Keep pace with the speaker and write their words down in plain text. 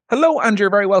Hello, and you're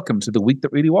very welcome to The Week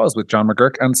That Really Was with John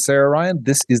McGurk and Sarah Ryan.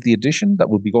 This is the edition that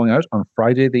will be going out on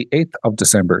Friday, the 8th of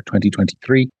December,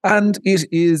 2023. And it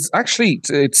is actually,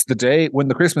 it's the day when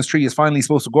the Christmas tree is finally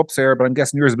supposed to go up, Sarah, but I'm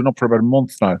guessing yours has been up for about a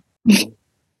month now.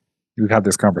 We've had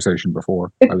this conversation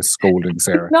before. I was scolding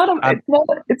Sarah.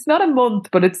 It's not a month,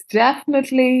 but it's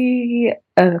definitely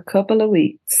a couple of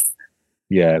weeks.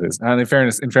 Yeah, it is. And in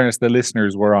fairness, the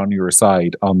listeners were on your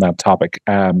side on that topic.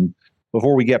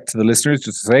 Before we get to the listeners,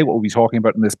 just to say what we'll be talking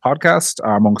about in this podcast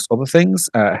are, amongst other things,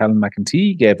 Helen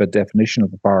McEntee gave a definition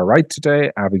of the far right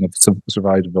today, having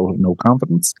survived a vote of no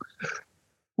confidence.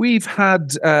 We've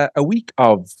had a week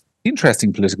of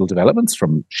interesting political developments,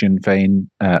 from Sinn Féin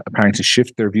appearing to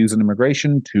shift their views on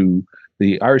immigration, to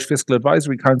the Irish Fiscal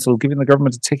Advisory Council giving the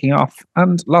government a ticking off,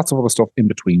 and lots of other stuff in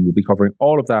between. We'll be covering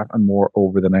all of that and more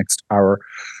over the next hour.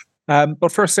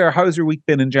 But first, Sarah, how's your week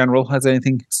been in general? Has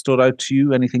anything stood out to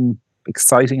you? Anything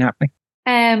exciting happening?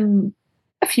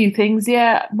 A few things,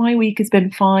 yeah. My week has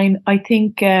been fine. I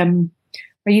think, are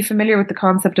you familiar with the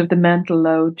concept of the mental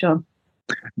load, John?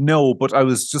 No, but I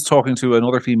was just talking to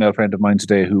another female friend of mine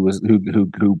today who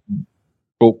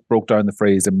broke down the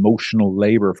phrase emotional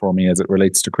labor for me as it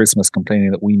relates to Christmas,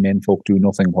 complaining that we men folk do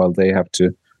nothing while they have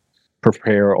to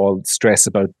prepare all stress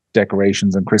about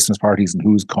decorations and Christmas parties and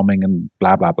who's coming and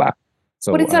blah, blah, blah.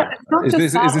 So but it's not is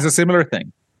this a similar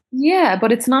thing? Yeah,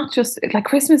 but it's not just like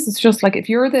Christmas is just like if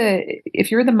you're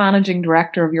the managing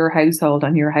director of your household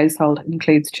and your household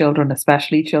includes children,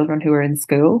 especially children who are in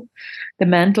school, the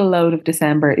mental load of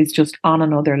December is just on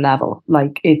another level.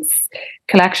 Like it's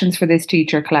collections for this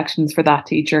teacher, collections for that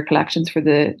teacher, collections for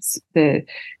the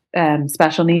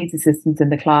special needs assistants in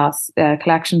the class,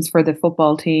 collections for the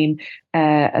football team,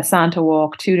 a Santa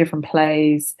walk, 2 different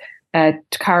plays,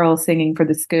 carol singing for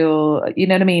the school. You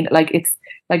know what I mean? Like it's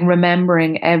like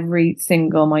remembering every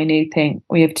single minute thing.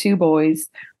 We have 2 boys.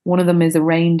 One of them is a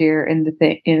reindeer in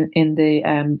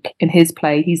his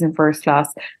play. He's in first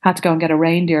class. Had to go and get a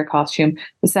reindeer costume.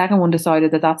 The second one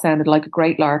decided that sounded like a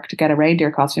great lark to get a reindeer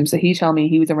costume. So he told me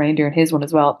he was a reindeer in his one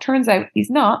as well. Turns out he's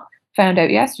not. Found out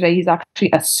yesterday he's actually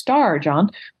a star,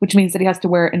 John, which means that he has to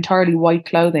wear entirely white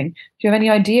clothing. Do you have any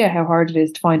idea how hard it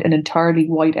is to find an entirely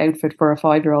white outfit for a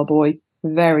 5-year-old boy?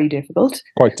 Very difficult.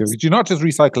 Quite difficult. Did you not just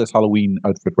recycle his Halloween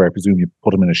outfit where I presume you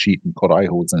put him in a sheet and cut eye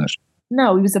holes in it?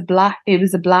 No, it was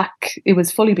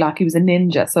fully black. He was a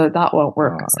ninja, so that won't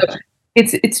work. So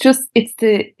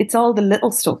it's all the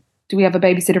little stuff. Do we have a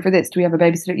babysitter for this? Do we have a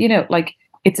babysitter? You know, like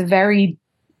it's a very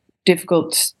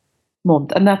difficult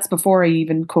month, and that's before I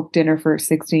even cook dinner for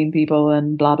 16 people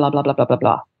and blah blah blah blah blah blah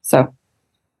blah. So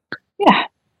yeah.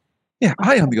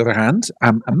 I, on the other hand,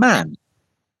 am a man.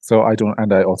 So I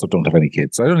also don't have any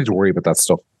kids, so I don't need to worry about that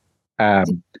stuff.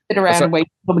 Sit around and wait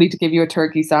for somebody to give you a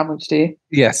turkey sandwich, do you?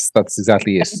 Yes, that's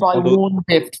exactly it. Buy one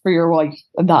gift for your wife,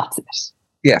 and that's it.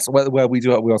 Yes, well, we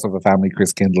do. We also have a family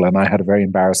Chris Kindle, and I had a very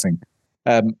embarrassing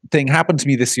thing happen to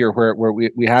me this year where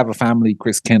we have a family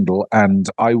Chris Kindle, and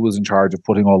I was in charge of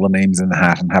putting all the names in the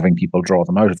hat and having people draw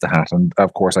them out of the hat, and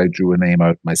of course I drew a name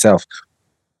out myself.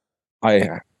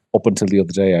 Up until the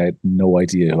other day, I had no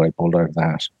idea who I pulled out of the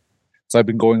hat. So I've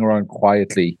been going around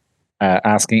quietly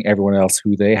asking everyone else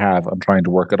who they have and trying to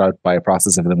work it out by a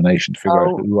process of elimination to figure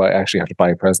out who I actually have to buy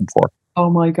a present for. Oh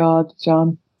my God,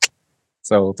 John.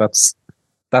 So that's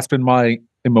been my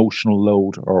emotional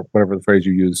load, or whatever the phrase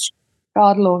you used.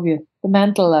 God love you. The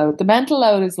mental load. The mental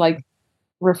load is like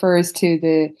refers to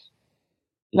the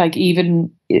like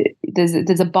even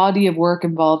there's a body of work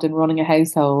involved in running a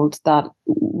household that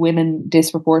women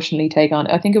disproportionately take on.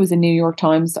 I think it was a New York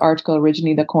Times article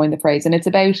originally that coined the phrase, and it's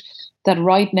about that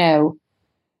right now.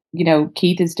 You know,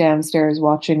 Keith is downstairs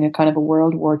watching a kind of a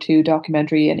World War II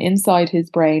documentary, and inside his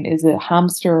brain is a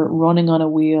hamster running on a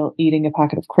wheel eating a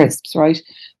packet of crisps, right?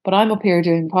 But I'm up here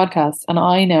doing podcasts, and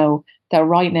I know that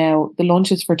right now the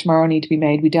lunches for tomorrow need to be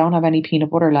made. We don't have any peanut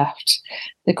butter left.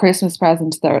 The Christmas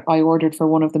present that I ordered for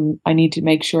one of them, I need to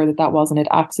make sure that wasn't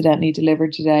accidentally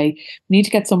delivered today. We need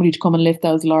to get somebody to come and lift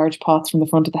those large pots from the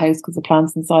front of the house because the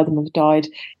plants inside them have died.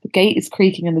 The gate is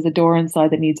creaking and there's a door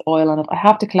inside that needs oil on it. I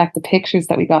have to collect the pictures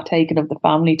that we got taken of the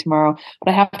family tomorrow, but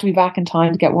I have to be back in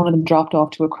time to get one of them dropped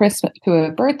off to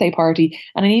a birthday party,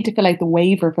 and I need to fill out the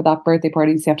waiver for that birthday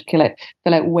party. So you have to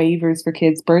fill out waivers for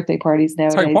kids' birthday parties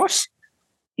nowadays. Sorry, what?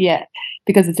 Yeah,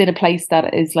 because it's in a place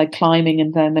that is like climbing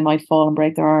and then they might fall and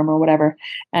break their arm or whatever.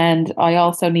 And I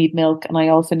also need milk, and I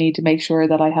also need to make sure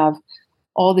that I have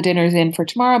all the dinners in for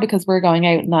tomorrow because we're going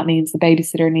out, and that means the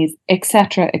babysitter needs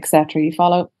etc. etc. You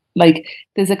follow? Like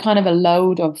there's a kind of a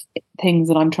load of things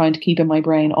that I'm trying to keep in my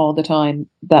brain all the time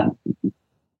that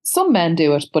some men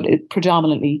do it, but it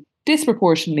predominantly,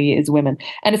 disproportionately is women.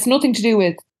 And it's nothing to do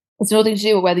with It's nothing to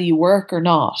do with whether you work or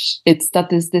not. It's that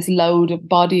there's this load of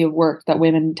body of work that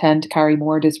women tend to carry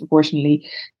more disproportionately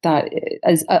that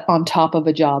is on top of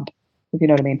a job, if you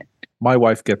know what I mean. My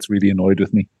wife gets really annoyed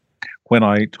with me when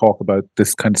I talk about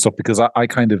this kind of stuff because I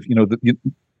kind of,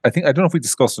 I don't know if we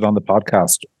discussed it on the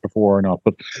podcast before or not,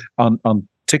 but on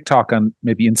TikTok and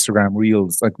maybe Instagram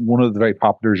Reels, like one of the very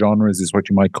popular genres is what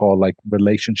you might call like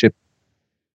relationship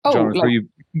genres, like,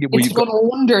 it's done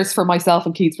wonders for myself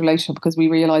and Keith's relationship because we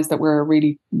realised that we're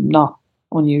really not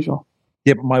unusual.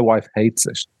 Yeah, but my wife hates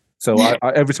it. So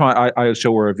every time I'll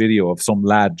show her a video of some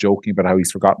lad joking about how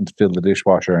he's forgotten to fill the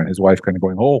dishwasher and his wife kind of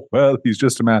going, oh, well, he's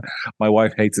just a man. My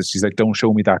wife hates it. She's like, don't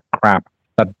show me that crap,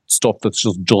 that stuff that's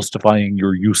just justifying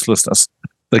your uselessness.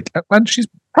 Like, and she's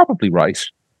probably right.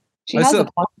 She has a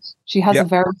point. She has a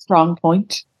very strong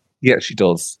point. Yeah, she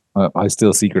does. I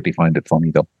still secretly find it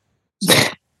funny, though. So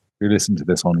if you're listening to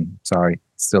this, honey, sorry,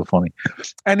 it's still funny.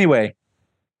 Anyway,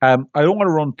 I don't want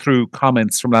to run through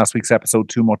comments from last week's episode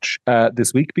too much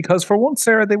this week because for once,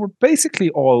 Sarah, they were basically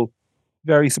all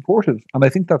very supportive. And I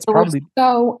think that's probably...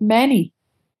 so many.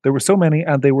 There were so many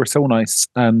and they were so nice.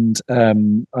 And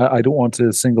I don't want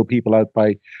to single people out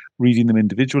by reading them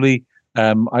individually.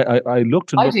 I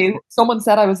looked and I do. Someone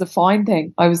said I was a fine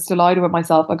thing. I was delighted with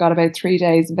myself. I got about 3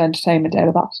 days of entertainment out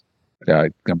of that. Yeah, I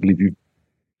can't believe you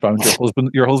found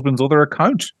your husband's other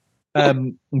account. But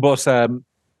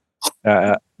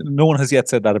no one has yet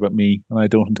said that about me, and I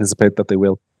don't anticipate that they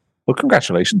will. But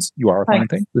congratulations, you are a fine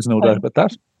thing. There's no doubt about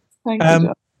that. Thank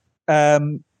you.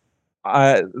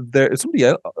 Somebody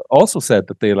else also said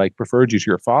that they preferred you to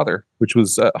your father, which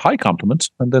was a high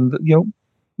compliment. And then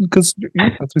because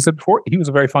as we said before, he was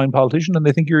a very fine politician, and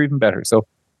they think you're even better. So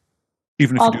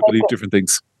even if you do believe different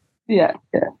things, yeah.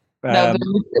 No,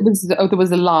 there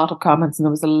was a lot of comments, and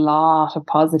there was a lot of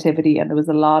positivity, and there was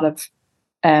a lot of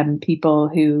people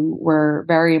who were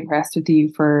very impressed with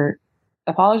you for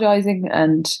apologizing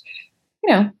and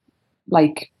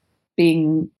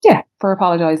for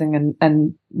apologizing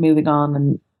and moving on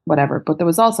and whatever. But there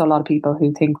was also a lot of people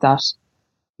who think that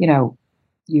you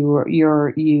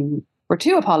were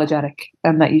too apologetic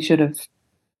and that you should have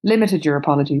limited your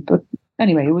apology. But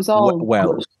anyway, it was all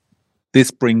good. This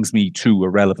brings me to a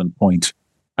relevant point.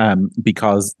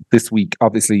 Because this week,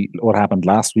 obviously, what happened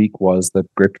last week was that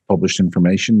Grit published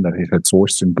information that it had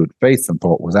sourced in good faith and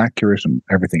thought was accurate and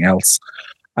everything else.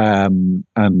 And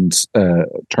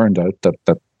turned out that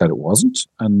it wasn't.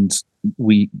 And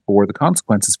we bore the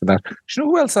consequences for that. Do you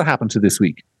know who else that happened to this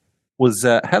week? Was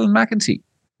Helen McEntee,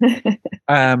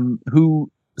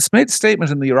 who made a statement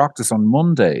in the Oireachtas on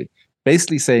Monday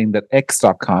basically saying that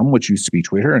X.com, which used to be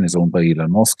Twitter and is owned by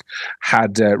Elon Musk,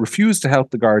 had refused to help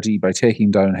the Gardaí by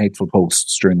taking down hateful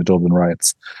posts during the Dublin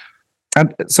riots.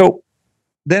 And so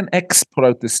then X put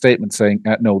out this statement saying,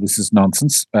 no, this is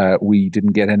nonsense. We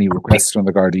didn't get any requests from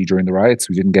the Gardaí during the riots.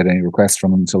 We didn't get any requests from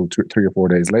them until 3 or 4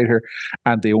 days later.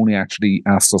 And they only actually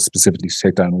asked us specifically to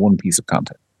take down one piece of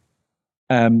content.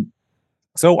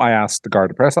 So I asked the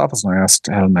Garda press office and I asked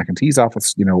Helen McEntee's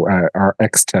office, are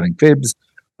X telling fibs?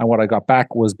 And what I got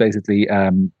back was basically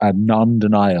a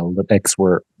non-denial that X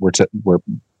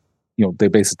they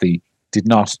basically did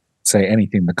not say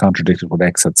anything that contradicted what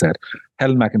X had said.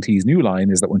 Helen McEntee's new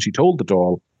line is that when she told the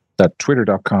Dáil that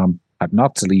Twitter.com had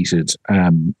not deleted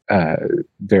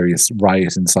various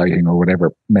riot inciting or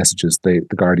whatever messages the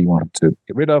Gardaí wanted to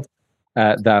get rid of,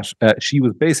 that she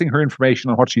was basing her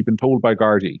information on what she'd been told by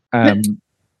Gardaí.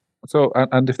 So,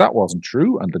 and if that wasn't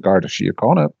true, and the Garda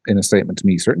Síochána in a statement to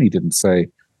me certainly didn't say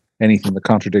anything that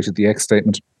contradicted the X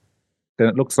statement, then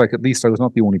it looks like at least I was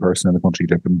not the only person in the country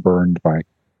to have been burned by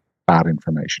bad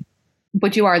information.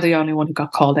 But you are the only one who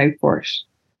got called out for it.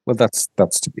 Well, that's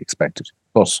to be expected.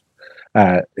 But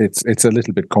it's a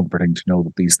little bit comforting to know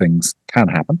that these things can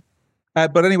happen.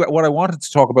 But anyway, what I wanted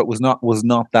to talk about was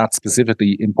not that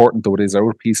specifically important, though it is. I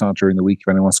wrote a piece on it during the week if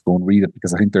anyone wants to go and read it,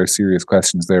 because I think there are serious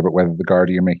questions there about whether the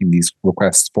Gardaí are making these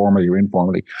requests formally or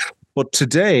informally. But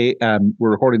today,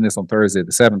 we're recording this on Thursday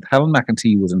the 7th, Helen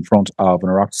McEntee was in front of an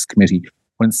Oireachtas committee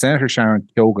when Senator Sharon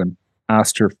Keoghan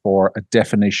asked her for a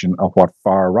definition of what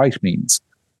far right means.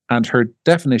 And her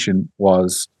definition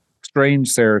was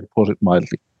strange, Sarah, to put it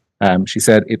mildly. She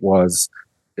said it was,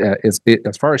 as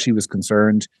far as she was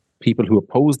concerned, people who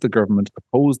opposed the government,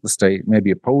 opposed the state,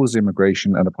 maybe opposed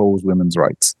immigration and opposed women's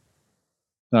rights.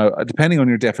 Now, depending on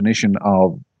your definition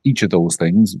of each of those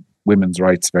things, women's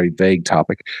rights, very vague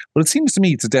topic, but it seems to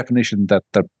me it's a definition that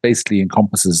basically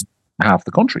encompasses half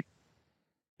the country.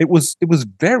 It was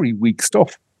very weak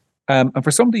stuff. And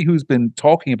for somebody who's been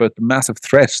talking about the massive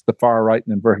threat the far right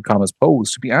in inverted commas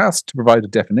pose, to be asked to provide a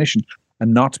definition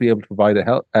and not to be able to provide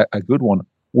a good one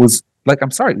was Like,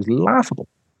 I'm sorry, it was laughable.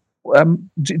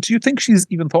 Do you think she's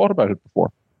even thought about it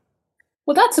before?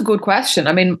 Well, that's a good question.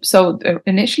 I mean, so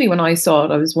initially when I saw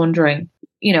it, I was wondering,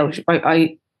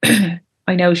 I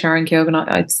I know Sharon Keoghan.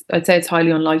 I'd say it's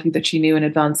highly unlikely that she knew in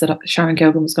advance that Sharon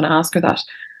Keoghan was going to ask her that.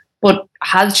 But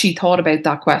has she thought about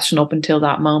that question up until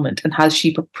that moment? And has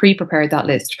she pre-prepared that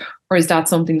list? Or is that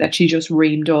something that she just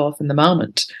reamed off in the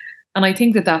moment? And I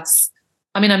think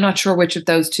I'm not sure which of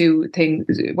those two things,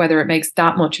 whether it makes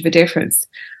that much of a difference.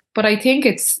 But I think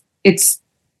it's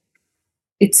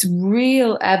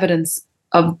real evidence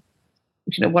of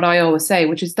what I always say,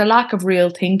 which is the lack of real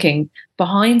thinking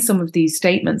behind some of these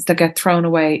statements that get thrown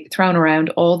around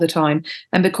all the time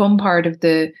and become part of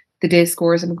the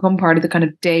discourse and become part of the kind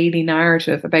of daily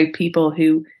narrative about people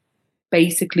who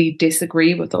basically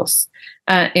disagree with us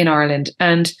in Ireland.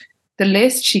 And the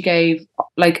list she gave,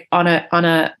 like on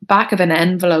a back of an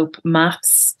envelope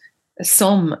maths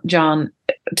sum, John,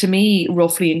 to me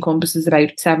roughly encompasses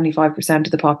about 75%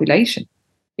 of the population.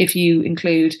 If you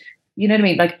include, you know what I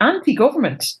mean, like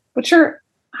anti-government, but sure,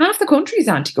 half the country is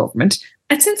anti-government.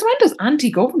 And since when does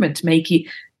anti-government make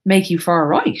you far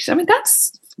right? I mean,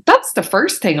 that's the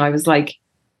first thing I was like,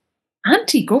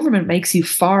 anti-government makes you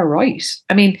far right.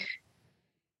 I mean,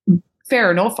 fair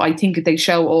enough. I think they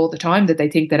show all the time that they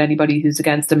think that anybody who's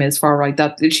against them is far right.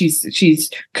 That she's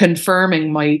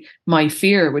confirming my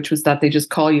fear, which was that they just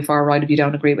call you far right if you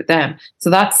don't agree with them. So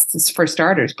that's for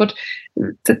starters. But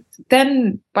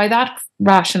then by that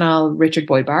rationale, Richard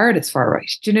Boyd Barrett is far right.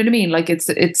 Do you know what I mean? Like it's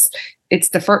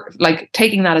the first, like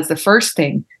taking that as the first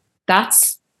thing.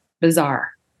 That's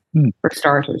bizarre. For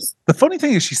starters. The funny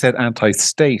thing is she said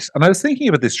anti-state. And I was thinking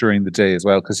about this during the day as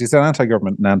well, because she said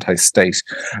anti-government and anti-state.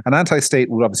 And anti-state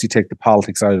would obviously take the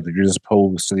politics out of it. You're just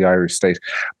opposed to the Irish state.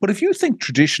 But if you think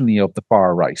traditionally of the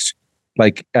far right,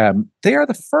 like they are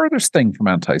the furthest thing from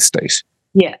anti-state.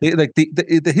 Yeah.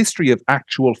 The history of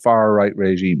actual far right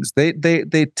regimes, they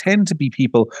tend to be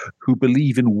people who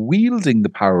believe in wielding the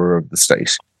power of the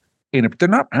state. They're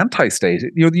not anti-state.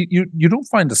 You don't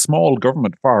find a small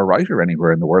government far righter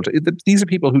anywhere in the world. These are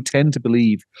people who tend to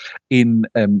believe in,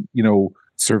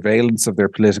 surveillance of their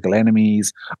political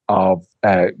enemies, of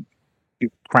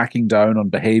cracking down on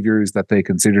behaviors that they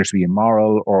consider to be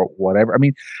immoral or whatever. I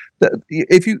mean,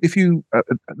 if you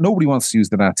nobody wants to use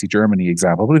the Nazi Germany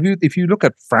example, but if you look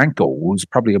at Franco, who's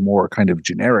probably a more kind of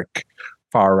generic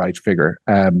far right figure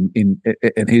in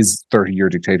his 30-year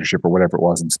dictatorship or whatever it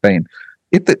was in Spain.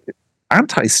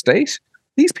 Anti-state,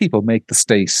 these people make the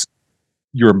state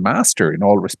your master in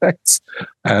all respects.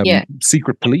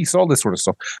 Secret police, all this sort of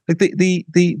stuff. Like the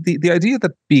idea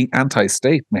that being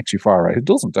anti-state makes you far right, it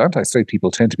doesn't. Anti-state people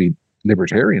tend to be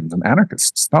libertarians and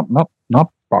anarchists,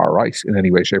 not far right in any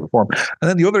way, shape, or form. And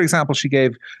then the other example she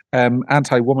gave,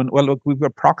 anti-woman. Well, look, we've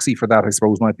got proxy for that. I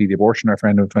suppose might be the abortion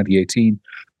referendum of 2018,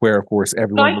 where of course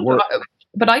everyone in the world.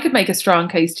 But I could make a strong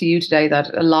case to you today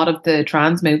that a lot of the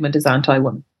trans movement is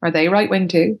anti-woman. Are they right-wing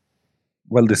too?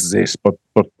 Well, this is it. But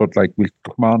like we'll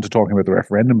come on to talking about the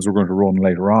referendums we're going to run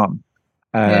later on.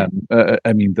 I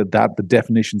mean the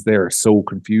definitions there are so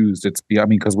confused.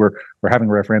 Because we're having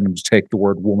a referendum to take the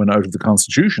word woman out of the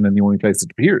Constitution in the only place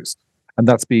it appears, and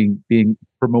that's being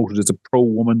promoted as a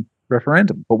pro-woman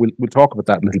referendum. But we'll talk about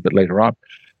that a little bit later on.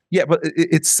 Yeah, but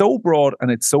it's so broad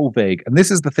and it's so vague. And this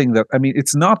is the thing that, I mean,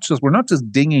 we're not just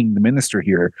dinging the minister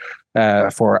here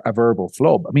for a verbal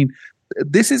flub. I mean,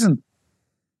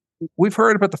 we've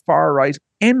heard about the far right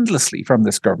endlessly from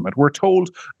this government. We're told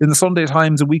in the Sunday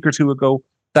Times a week or two ago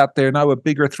that they're now a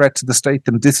bigger threat to the state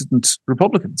than dissident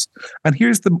Republicans. And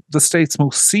here's the state's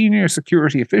most senior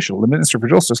security official, the Minister for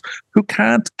Justice, who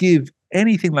can't give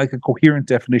anything like a coherent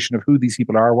definition of who these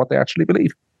people are, what they actually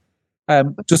believe.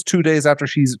 Just 2 days after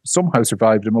she's somehow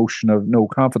survived a motion of no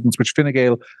confidence, which Fine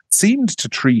Gael seemed to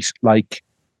treat like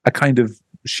a kind of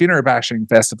shinner bashing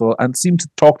festival and seemed to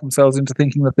talk themselves into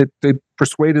thinking that they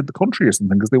persuaded the country or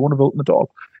something because they weren't voting at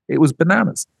all. It was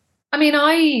bananas. I mean,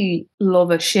 I love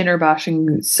a shinner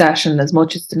bashing session as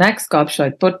much as the next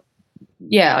gobshite, but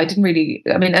yeah, I didn't really.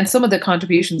 I mean, and some of the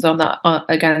contributions on that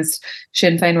against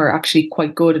Sinn Féin were actually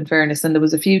quite good, in fairness. And there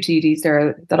was a few TDs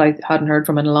there that I hadn't heard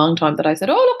from in a long time that I said,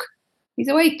 "Oh, look, he's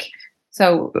awake."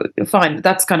 So fine,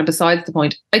 that's kind of besides the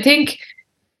point. I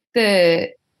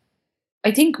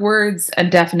think words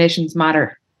and definitions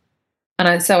matter,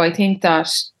 and so I think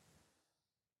that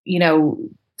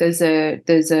there's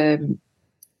a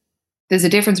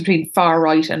difference between far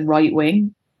right and right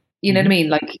wing. You know what I mean?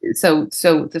 Like, so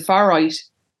the far right,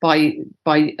 by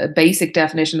a basic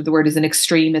definition of the word, is an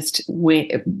extremist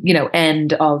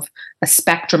end of a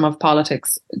spectrum of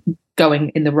politics going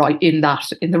in the right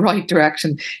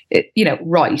direction.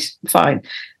 Right, fine.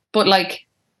 But like,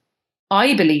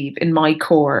 I believe in my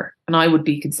core, and I would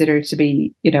be considered to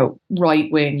be,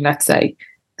 right wing, let's say,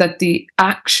 that the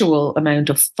actual amount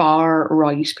of far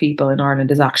right people in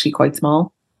Ireland is actually quite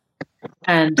small.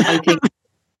 And I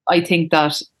think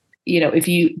that, if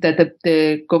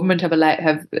the government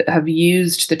have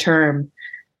used the term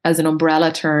as an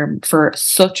umbrella term for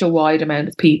such a wide amount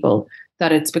of people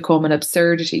that it's become an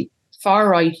absurdity. Far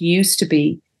right used to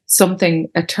be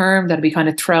a term that would be kind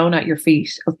of thrown at your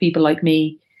feet of people like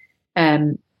me,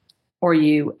 or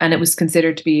you, and it was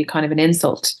considered to be kind of an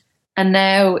insult. And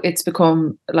now it's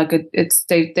become like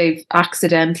they've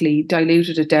accidentally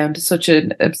diluted it down to such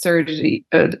an absurd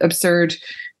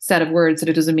set of words that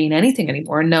it doesn't mean anything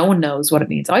anymore. And no one knows what it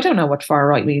means. I don't know what far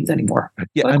right means anymore.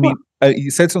 Yeah, I mean,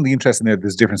 you said something interesting there.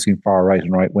 There's a difference between far right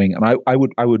and right wing, and I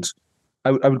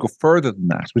would go further than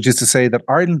that, which is to say that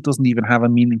Ireland doesn't even have a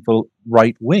meaningful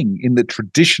right wing in the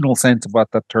traditional sense of what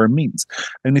that term means.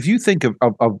 And if you think of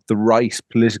the right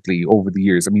politically over the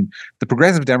years, I mean, the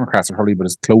Progressive Democrats are probably about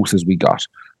as close as we got.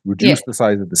 Reduce the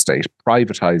size of the state,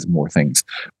 privatize more things,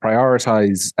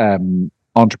 prioritize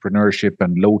entrepreneurship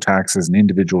and low taxes and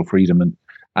individual freedom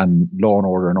and law and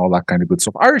order and all that kind of good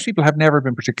stuff. Irish people have never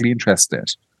been particularly interested in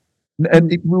it.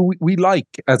 And we like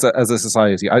as a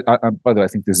society. I by the way, I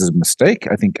think this is a mistake.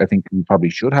 I think we probably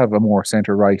should have a more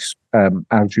centre right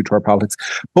attitude to our politics.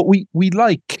 But we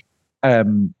like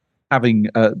having.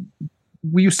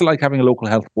 We used to like having a local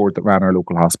health board that ran our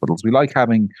local hospitals. We like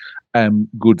having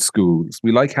good schools.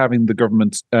 We like having the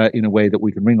government in a way that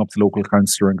we can ring up the local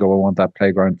councillor and go, "I want that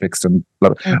playground fixed." And blah,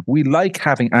 blah. We like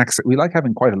having access. We like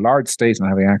having quite a large state and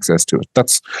having access to it.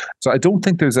 So. I don't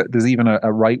think there's even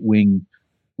a right wing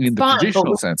in the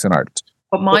traditional sense in Ireland.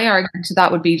 But my argument to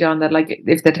that would be, John, that like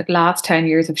if the last 10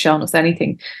 years have shown us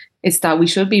anything, it's that we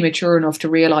should be mature enough to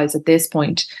realise at this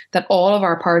point that all of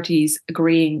our parties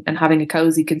agreeing and having a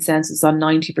cosy consensus on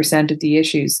 90% of the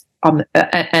issues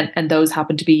and those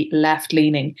happen to be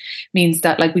left-leaning means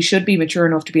that like we should be mature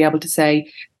enough to be able to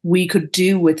say we could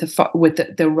do with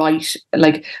the right,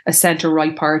 like a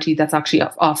centre-right party that's actually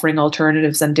offering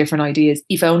alternatives and different ideas,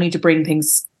 if only to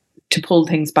pull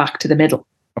things back to the middle.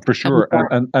 For sure,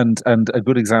 and a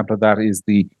good example of that is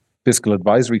the Fiscal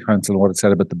Advisory Council and what it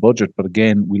said about the budget. But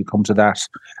again, we'll come to that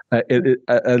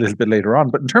a little bit later on.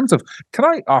 But in terms of, can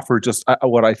I offer just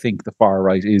what I think the far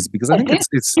right is, because I think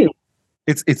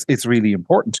it's really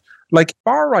important. Like,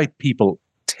 far right people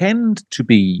tend to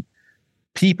be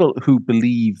people who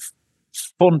believe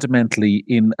fundamentally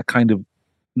in a kind of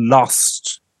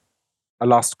lost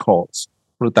cause.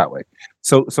 Put it that way.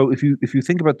 So if you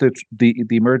think about the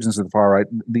emergence of the far right,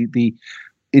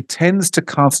 it tends to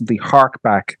constantly hark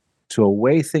back to a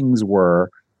way things were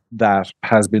that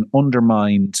has been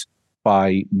undermined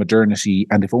by modernity.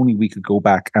 And if only we could go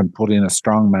back and put in a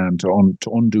strong man to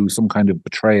undo some kind of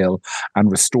betrayal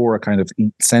and restore a kind of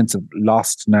sense of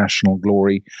lost national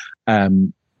glory,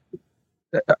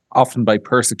 often by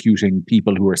persecuting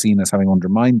people who are seen as having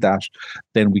undermined that,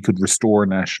 then we could restore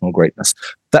national greatness.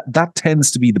 That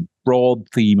tends to be the broad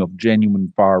theme of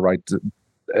genuine far right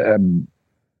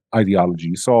ideology.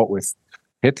 You saw it with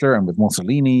Hitler and with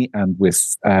Mussolini and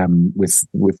with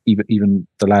even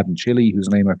the lad in Chile whose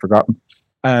name I've forgotten.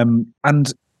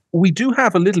 And we do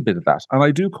have a little bit of that, and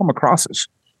I do come across it.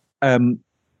 And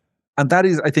that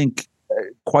is, I think,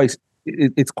 quite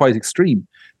extreme.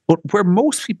 But where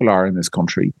most people are in this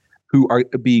country who are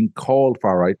being called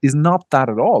far right is not that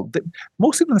at all.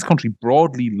 Most people in this country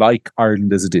broadly like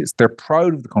Ireland as it is. They're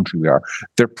proud of the country we are.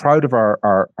 They're proud of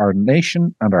our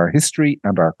nation and our history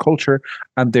and our culture.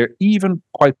 And they're even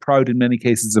quite proud in many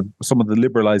cases of some of the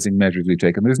liberalising measures we've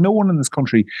taken. There's no one in this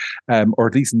country, or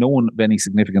at least no one of any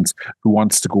significance, who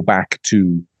wants to go back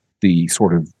to the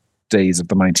sort of days of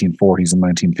the 1940s and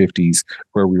 1950s,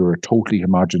 where we were a totally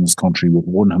homogenous country with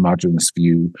one homogenous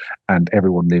view, and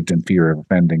everyone lived in fear of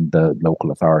offending the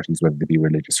local authorities, whether they be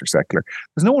religious or secular.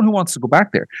 There's no one who wants to go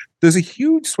back there. There's a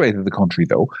huge swathe of the country,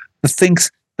 though, that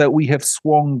thinks that we have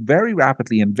swung very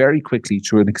rapidly and very quickly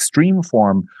to an extreme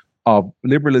form of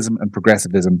liberalism and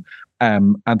progressivism,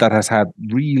 and that has had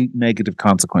real negative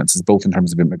consequences, both in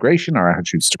terms of immigration, our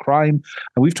attitudes to crime.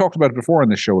 And we've talked about it before on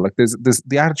this show. Like, there's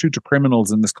the attitude to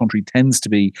criminals in this country tends to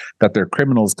be that they're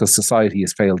criminals because society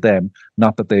has failed them,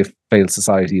 not that they've failed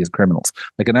society as criminals.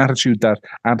 Like, an attitude that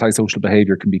antisocial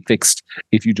behavior can be fixed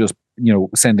if you just,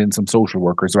 send in some social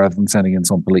workers rather than sending in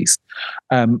some police.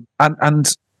 And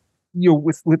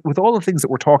with all the things that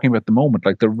we're talking about at the moment,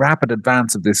 like the rapid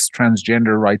advance of this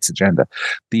transgender rights agenda,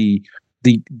 the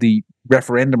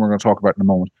referendum we're going to talk about in a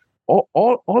moment,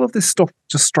 all of this stuff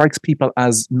just strikes people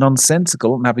as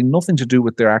nonsensical and having nothing to do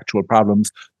with their actual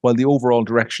problems, while the overall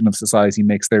direction of society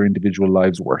makes their individual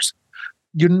lives worse.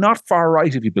 You're not far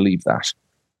right if you believe that.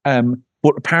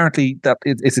 But apparently that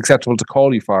it's acceptable to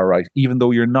call you far right, even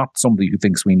though you're not somebody who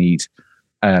thinks we need,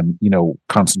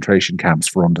 concentration camps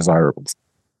for undesirables.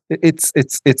 It's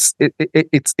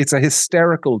a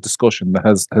hysterical discussion that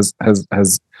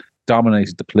has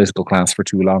dominated the political class for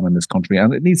too long in this country,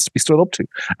 and it needs to be stood up to.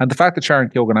 And the fact that Sharon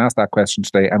Keoghan asked that question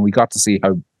today, and we got to see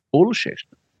how bullshit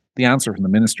the answer from the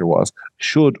minister was,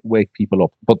 should wake people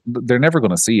up. But they're never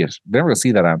going to see it. They're never going to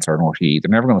see that answer on RTE.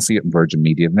 They're never going to see it in Virgin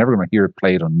Media. They're never going to hear it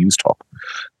played on News Talk.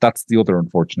 That's the other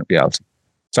unfortunate reality.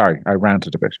 Sorry, I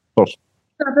ranted a bit, but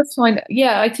no, that's fine.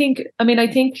 Yeah, I don't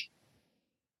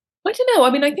know.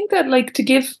 I think that, like, to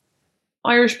give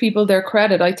Irish people their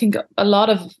credit, I think a lot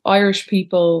of Irish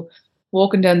people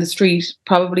walking down the street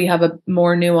probably have a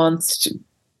more nuanced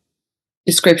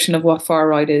description of what far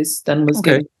right is than was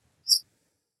given.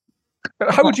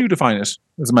 How would you define it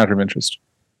as a matter of interest?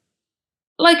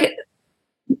 Like,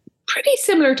 pretty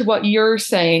similar to what you're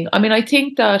saying. I mean, I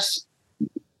think that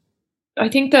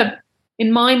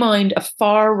in my mind, a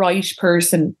far right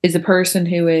person is a person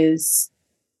who is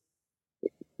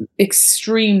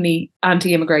extremely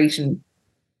anti-immigration.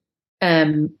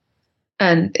 And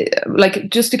like,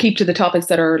 just to keep to the topics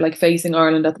that are like facing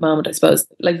Ireland at the moment, I suppose,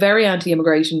 like, very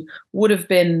anti-immigration, would have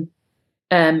been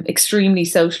extremely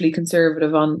socially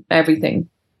conservative on everything.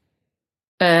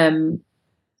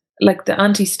 Like the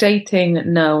anti-state thing,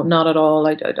 no, not at all.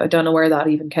 I don't know where that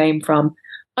even came from.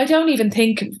 I don't even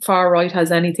think far right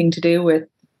has anything to do with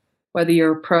whether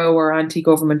you're pro or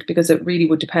anti-government, because it really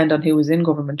would depend on who was in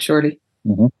government, surely.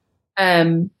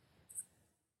 Mm-hmm.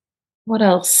 What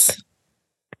else?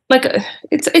 Like,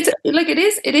 it's like,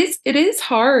 it is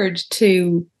hard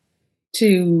to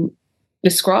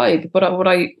describe. But what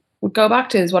I would go back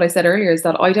to is what I said earlier, is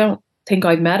that I don't think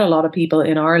I've met a lot of people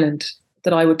in Ireland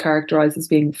that I would characterize as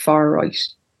being far right.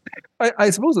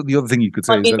 I suppose that the other thing you could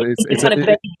say is that it's kind of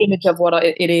vague image of what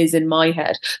it is in my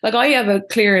head. Like, I have a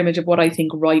clear image of what I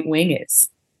think right wing is.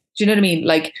 Do you know what I mean?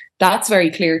 Like, that's very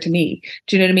clear to me.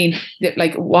 Do you know what I mean?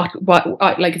 Like,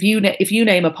 like, if you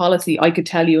name a policy, I could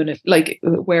tell you like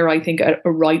where I think a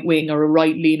right wing or a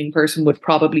right leaning person would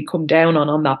probably come down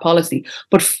on that policy.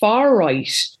 But far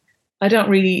right, I'm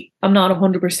not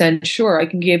 100% sure. I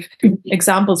can give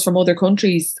examples from other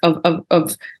countries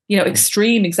of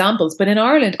extreme examples. But in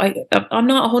Ireland, I'm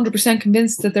not 100%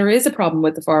 convinced that there is a problem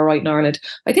with the far right in Ireland.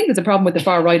 I think there's a problem with the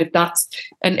far right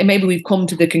and maybe we've come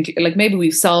to maybe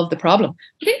we've solved the problem.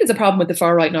 I think there's a problem with the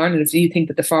far right in Ireland if you think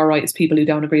that the far right is people who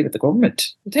don't agree with the government.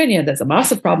 I'm telling you, there's a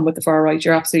massive problem with the far right.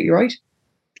 You're absolutely right.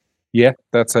 Yeah,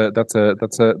 that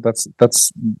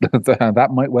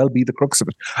might well be the crux of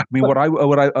it. I mean, what I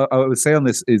would say on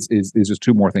this is just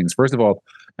two more things. First of all,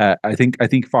 I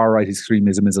think far right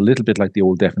extremism is a little bit like the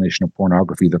old definition of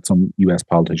pornography that some US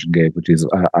politician gave, which is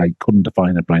I couldn't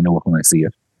define it, but I know it when I see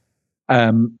it.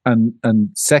 And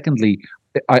secondly,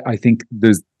 I think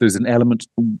there's an element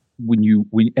when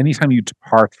anytime you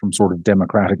depart from sort of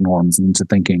democratic norms into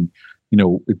thinking,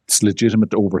 it's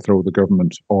legitimate to overthrow the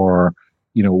government, or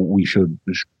we should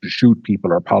shoot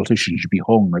people, or politicians should be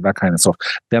hung, or that kind of stuff,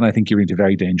 then I think you're into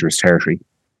very dangerous territory.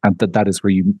 And that is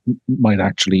where you might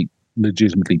actually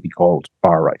legitimately be called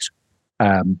far right.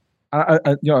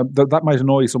 That might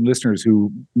annoy some listeners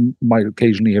who might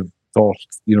occasionally have thought,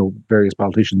 various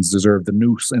politicians deserve the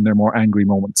noose in their more angry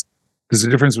moments. There's a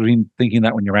difference between thinking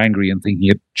that when you're angry and thinking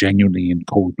it genuinely in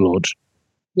cold blood.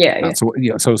 Yeah. So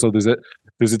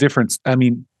there's a difference. I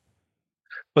mean,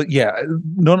 but yeah,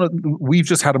 we've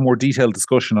just had a more detailed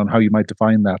discussion on how you might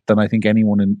define that than I think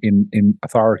anyone in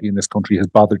authority in this country has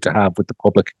bothered to have with the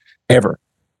public ever.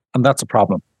 And that's a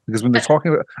problem, because when they're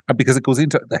talking about, because it goes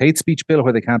into the hate speech bill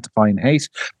where they can't define hate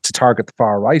to target the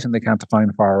far right, and they can't define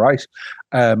the far right.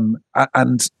 And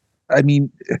I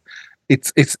mean,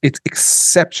 it's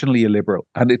exceptionally illiberal,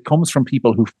 and it comes from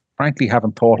people who frankly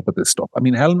haven't thought about this stuff. I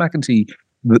mean, Helen McEntee,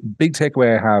 the big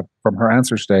takeaway I have from her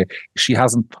answer today, she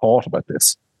hasn't thought about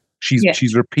this.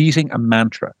 She's repeating a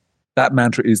mantra. That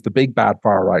mantra is the big bad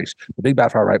far right. The big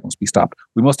bad far right must be stopped.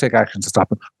 We must take action to stop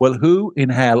them. Well, who in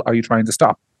hell are you trying to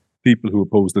stop? People who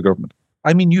oppose the government.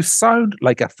 I mean, you sound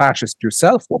like a fascist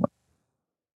yourself, woman.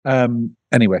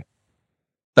 Anyway,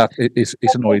 that it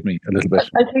annoyed me a little bit.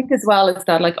 I think as well is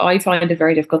that, like, I find it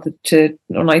very difficult to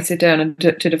when I sit down and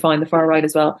to define the far right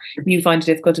as well. You find it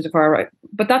difficult to define far right,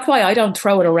 but that's why I don't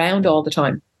throw it around all the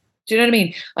time. Do you know what I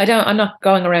mean? I'm not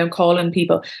going around calling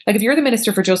people. Like if you're the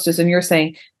Minister for Justice and you're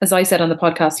saying, as I said on the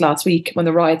podcast last week when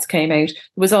the riots came out, there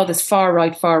was all this far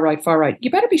right, far right, far right. You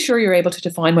better be sure you're able to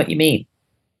define what you mean.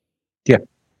 Yeah.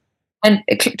 And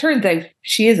it turns out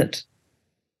she isn't.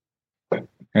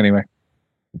 Anyway,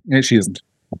 she isn't.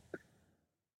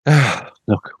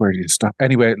 Look, where do you stop?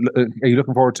 Anyway, are you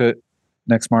looking forward to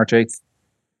next March 8th?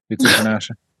 It's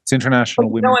international. It's International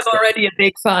Women's Day. I'm already a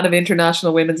big fan of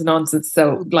International Women's Nonsense.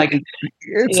 So, like,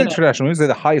 it's International Women's Day,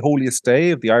 the high holiest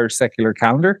day of the Irish secular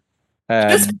calendar.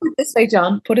 Just put it this way,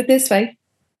 John. Put it this way.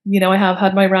 I have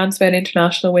had my rants about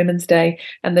International Women's Day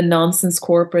and the nonsense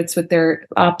corporates with their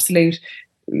absolute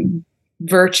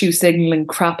virtue signaling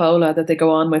crapola that they go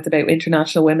on with about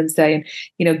International Women's Day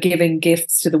and, giving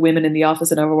gifts to the women in the office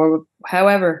and over.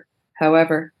 However,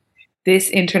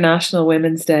 this International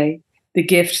Women's Day, the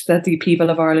gift that the people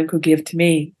of Ireland could give to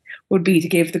me would be to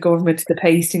give the government the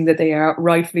pasting that they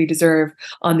rightfully deserve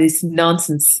on this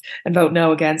nonsense and vote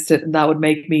no against it. And that would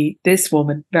make me, this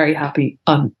woman, very happy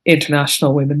on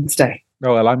International Women's Day.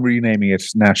 Oh, well, I'm renaming it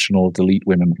National Delete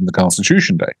Women from the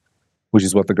Constitution Day, which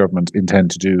is what the government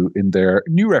intend to do in their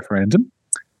new referendum,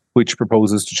 which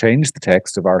proposes to change the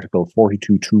text of Article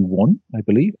 42.2.1, I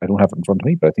believe. I don't have it in front of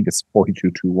me, but I think it's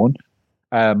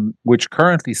 42.2.1, which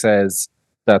currently says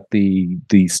that the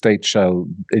state shall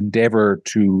endeavour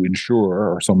to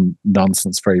ensure, or some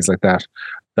nonsense phrase like that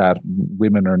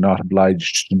women are not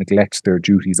obliged to neglect their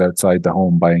duties outside the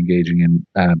home by engaging in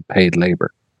paid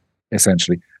labour,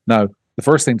 essentially. Now, the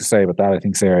first thing to say about that, I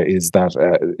think, Sarah, is that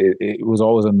it was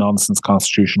always a nonsense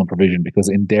constitutional provision because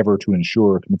endeavour to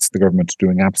ensure commits the government to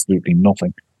doing absolutely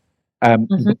nothing.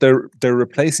 But they're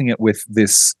replacing it with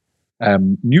this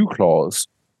new clause,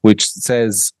 which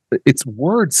says it's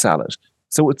word salad.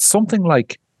 So it's something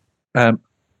like the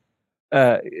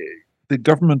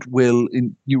government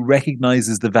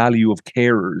recognises the value of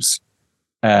carers.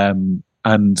 Sorry,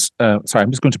 I'm just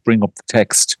going to bring up the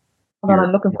text. Hold on,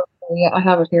 I'm looking for it. Yeah, I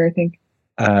have it here, I think.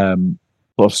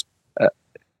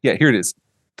 Here it is.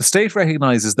 The state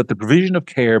recognises that the provision of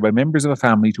care by members of a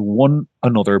family to one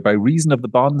another by reason of the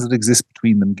bonds that exist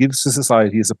between them gives to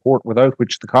society a support without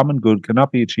which the common good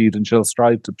cannot be achieved and shall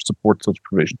strive to support such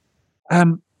provision.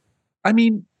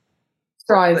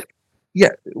 Strive. Yeah.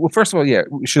 Well, first of all,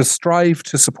 we should strive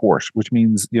to support, which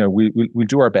means we'll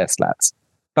do our best, lads.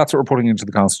 That's what we're putting into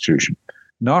the Constitution.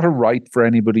 Not a right for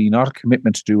anybody, not a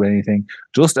commitment to do anything,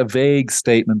 just a vague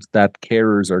statement that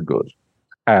carers are good,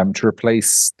 to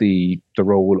replace the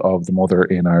role of the mother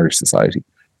in Irish society.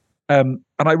 And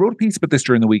I wrote a piece about this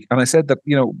during the week, and I said that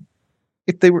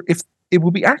if it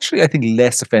would be actually, I think,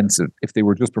 less offensive if they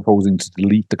were just proposing to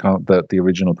delete the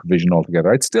original provision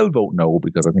altogether. I'd still vote no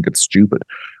because I think it's stupid,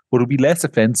 but it would be less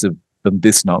offensive than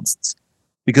this nonsense,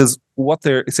 because what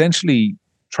they're essentially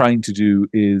trying to do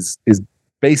is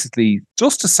basically,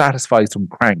 just to satisfy some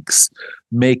cranks,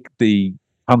 make the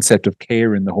concept of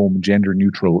care in the home gender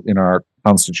neutral in our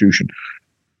constitution,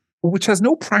 which has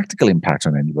no practical impact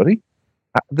on anybody.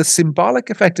 The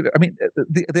symbolic effect of it,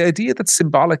 the idea that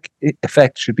symbolic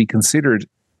effect should be considered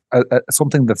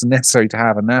something that's necessary to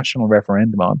have a national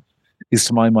referendum on is,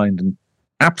 to my mind, an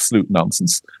absolute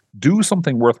nonsense. Do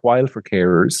something worthwhile for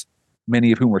carers,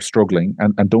 many of whom are struggling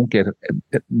and don't get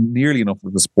nearly enough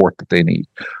of the support that they need,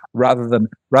 rather than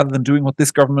doing what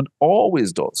this government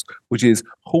always does, which is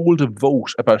hold a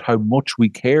vote about how much we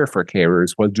care for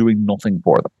carers while doing nothing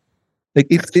for them. Like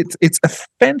it's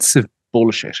offensive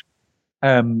bullshit.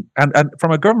 And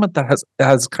from a government that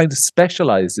has kind of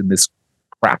specialized in this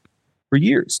crap for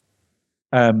years.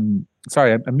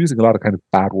 Sorry, I'm using a lot of kind of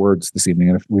bad words this evening,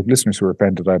 and if we have listeners who are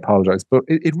offended, I apologize. But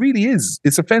it really is.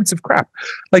 It's offensive crap.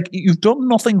 Like, you've done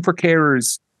nothing for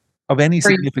carers of any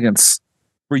significance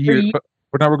for years, but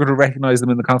now we're going to recognise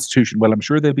them in the Constitution. Well, I'm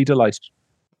sure they'll be delighted.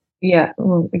 Yeah,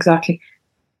 exactly.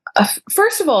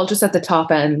 First of all, just at the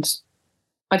top end,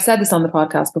 I've said this on the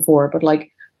podcast before, but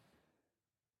like,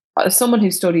 as someone who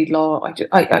studied law,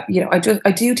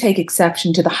 I do take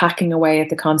exception to the hacking away at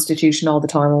the Constitution all the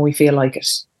time when we feel like it.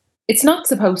 It's not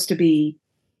supposed to be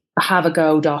a have a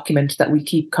go document that we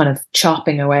keep kind of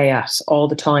chopping away at all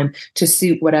the time to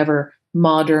suit whatever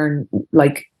modern,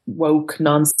 like, woke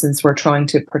nonsense we're trying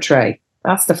to portray.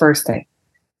 That's the first thing.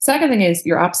 Second thing is,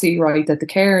 you're absolutely right that the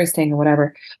carers thing or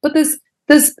whatever, but there's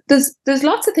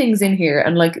lots of things in here,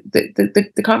 and like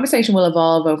the conversation will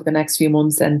evolve over the next few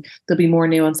months, and there'll be more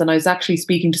nuance. And I was actually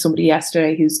speaking to somebody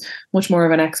yesterday who's much more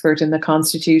of an expert in the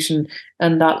Constitution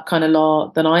and that kind of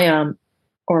law than I am,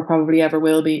 or probably ever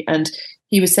will be. And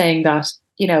he was saying that,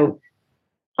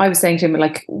 I was saying to him,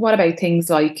 like, what about things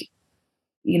like,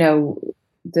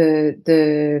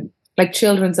 the like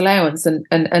children's allowance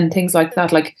and things like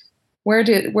that. Like where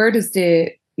does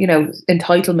the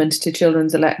entitlement to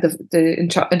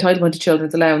entitlement to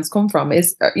children's allowance come from?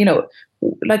 Is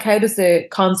like how does the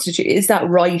constitution, is that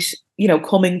right?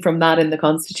 Coming from that in the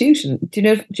constitution.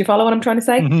 Do you follow what I'm trying to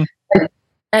say? Mm-hmm.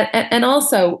 And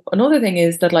also another thing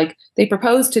is that like they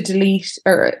propose to delete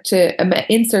or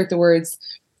to insert the words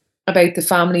about the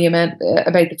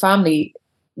family,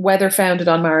 whether founded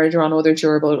on marriage or on other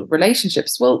durable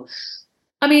relationships. Well,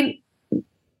 I mean,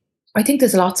 I think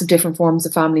there's lots of different forms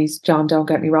of families, John, don't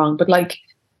get me wrong, but like,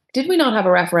 did we not have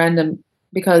a referendum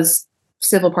because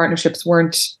civil partnerships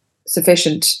weren't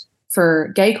sufficient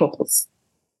for gay couples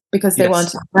because they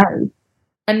wanted to marry?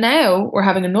 And now we're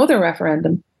having another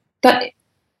referendum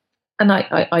and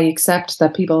I accept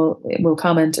that people will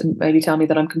comment and maybe tell me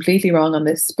that I'm completely wrong on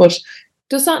this, but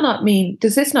does this not mean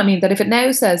that if it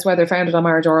now says whether founded on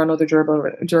marriage or on other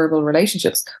durable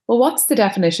relationships, well, what's the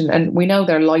definition? And we know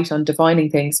they're light on defining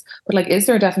things, but like, is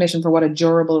there a definition for what a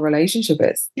durable relationship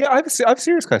is? Yeah, I've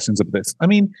serious questions about this. I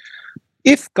mean,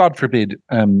 if God forbid,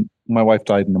 my wife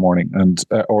died in the morning, and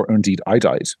or indeed I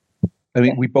died. I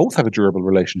mean, we both have a durable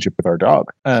relationship with our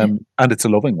dog, and it's a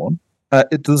loving one.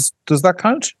 Does that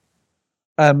count?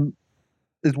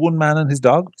 Is one man and his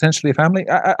dog potentially a family?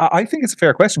 I think it's a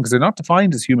fair question because they're not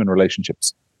defined as human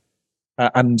relationships.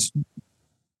 And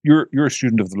you're a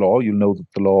student of the law. You'll know that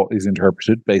the law is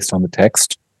interpreted based on the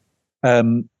text. I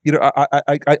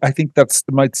think it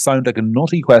might sound like a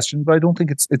nutty question, but I don't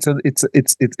think it's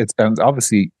and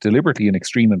obviously deliberately an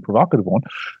extreme and provocative one.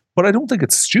 But I don't think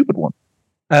it's a stupid one.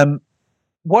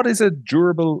 What is a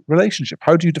durable relationship?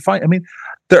 How do you define? I mean,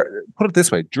 put it this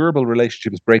way: durable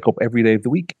relationships break up every day of the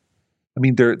week. I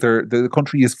mean, the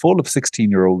country is full of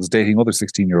 16-year-olds dating other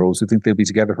 16-year-olds who think they'll be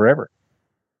together forever.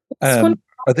 Are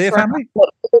they a family?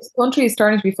 This country is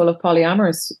starting to be full of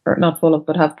polyamorous, or not full of,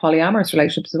 but have polyamorous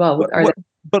relationships as well.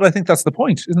 But I think that's the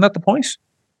point. Isn't that the point?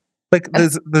 Like,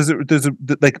 there's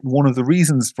like one of the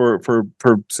reasons for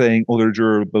saying other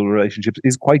durable relationships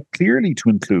is quite clearly to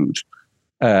include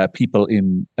people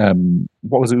in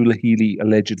what was Ula Healy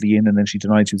allegedly in, and then she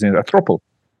denied she was in a throuple.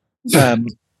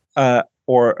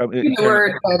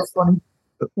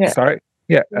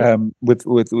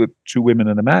 With two women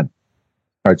and a man.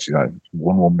 Actually,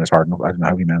 one woman is hard enough. I don't know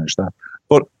how he managed that.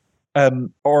 But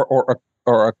or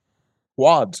a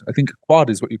quad. I think a quad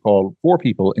is what you call four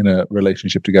people in a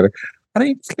relationship together. And I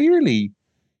mean, clearly,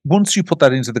 once you put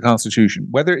that into the Constitution,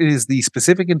 whether it is the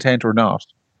specific intent or not,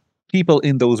 people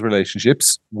in those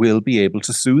relationships will be able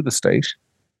to sue the state,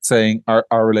 saying our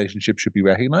relationship should be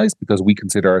recognized because we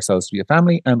consider ourselves to be a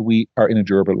family and we are in a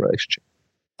durable relationship.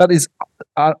 That is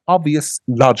an obvious,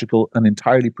 logical, and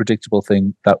entirely predictable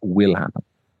thing that will happen.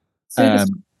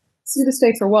 Sue the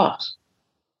state for what?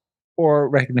 For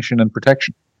recognition and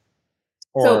protection.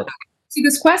 So, see,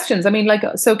 there's questions. I mean, like,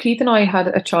 so Keith and I had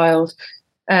a child,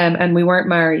 and we weren't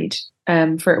married.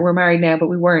 We're married now, but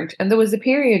we weren't. And there was a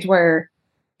period where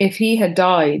if he had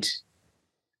died,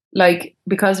 like,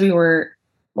 because we were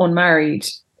unmarried,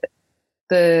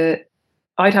 I'd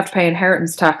have to pay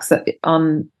inheritance tax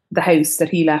on the house that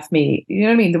he left me. You know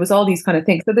what I mean? There was all these kind of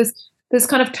things. So there's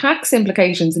kind of tax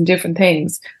implications and different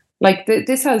things. Like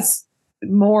this has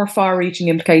more far-reaching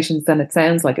implications than it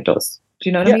sounds like it does. Do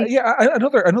you know what I mean? Yeah.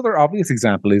 Another obvious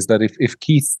example is that if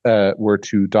Keith were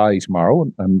to die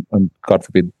tomorrow, and God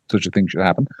forbid such a thing should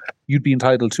happen, you'd be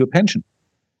entitled to a pension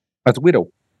as a widow.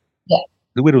 Yeah.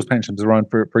 The widow's pension is around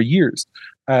for years.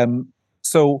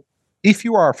 So if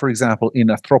you are, for example, in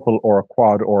a throuple or a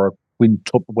quad or a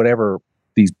quintuple, whatever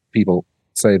these people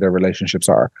say their relationships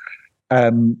are,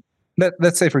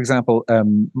 let's say, for example,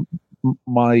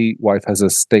 my wife has a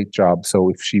state job, so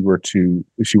if she were to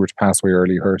pass away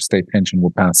early, her state pension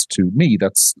would pass to me.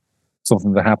 That's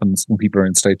something that happens when people are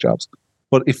in state jobs.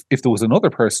 But if there was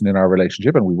another person in our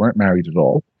relationship and we weren't married at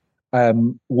all,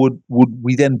 would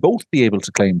we then both be able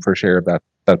to claim for a share of that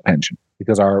pension?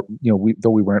 Because though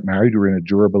we weren't married, we were in a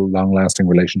durable, long-lasting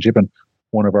relationship, and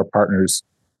one of our partners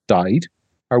died.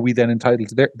 Are we then entitled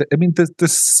to I mean,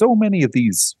 there's so many of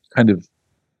these kind of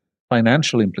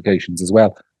financial implications as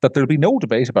well that there'll be no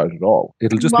debate about it at all.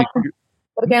 It'll just be.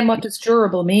 But again, what does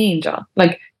durable mean, John?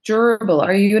 Like, durable?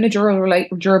 Are you in a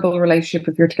durable relationship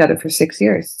if you're together for 6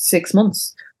 years, 6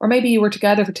 months? Or maybe you were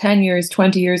together for 10 years,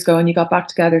 20 years ago, and you got back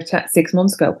together 6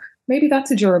 months ago. Maybe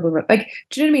that's a durable. Like,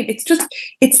 do you know what I mean? It's just,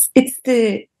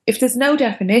 if there's no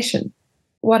definition,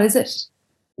 what is it?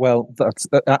 Well, that's,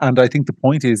 and I think the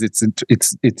point is it's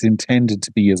intended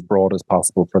to be as broad as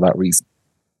possible for that reason.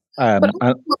 But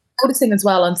noticing as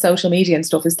well on social media and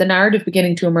stuff is the narrative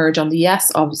beginning to emerge on the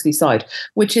yes, obviously, side,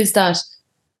 which is that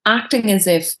acting as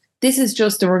if this is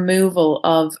just a removal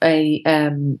of a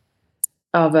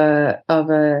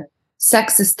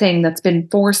sexist thing that's been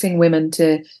forcing women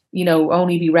to,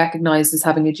 only be recognized as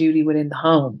having a duty within the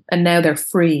home. And now they're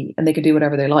free and they can do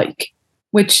whatever they like,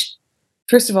 which,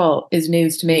 first of all, is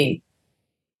news to me.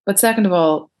 But second of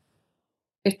all,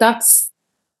 if that's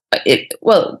it,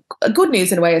 well, good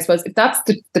news in a way, I suppose. If that's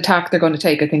the tack they're going to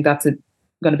take, I think that's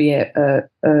going to be a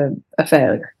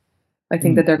failure. I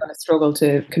think that they're going to struggle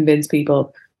to convince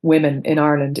women in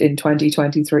Ireland in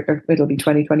 2023, or it'll be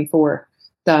 2024,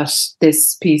 that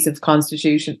this piece of the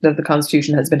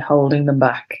Constitution has been holding them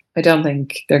back. I don't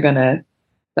think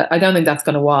that's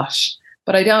going to wash.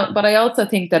 But I also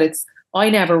think that I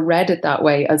never read it that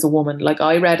way as a woman. Like,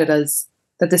 I read it as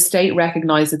that the state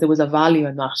recognized that there was a value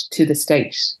in that to the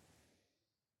state.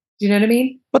 Do you know what I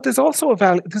mean? But there's also a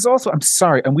value. I'm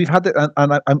sorry, and we've had that,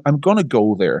 and I'm going to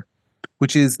go there,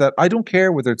 which is that I don't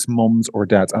care whether it's mums or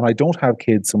dads, and I don't have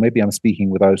kids, so maybe I'm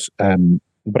speaking without,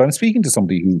 but I'm speaking to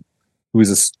somebody who is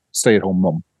a stay-at-home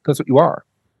mum. That's what you are.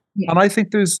 Yeah. And I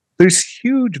think there's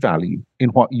huge value in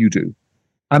what you do.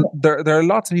 And there are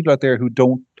lots of people out there who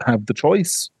don't have the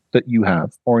choice that you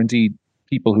have, or indeed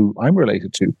people who I'm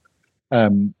related to. I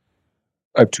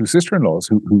have two sister-in-laws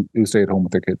who stay at home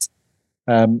with their kids.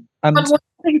 And one of the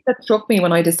things that struck me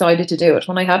when I decided to do it,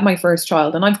 when I had my first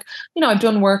child, and I've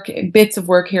done bits of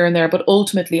work here and there, but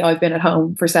ultimately I've been at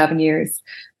home for 7 years.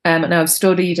 And I've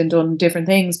studied and done different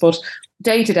things, but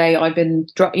day to day, I've been,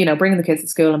 bringing the kids to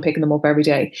school and picking them up every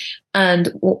day.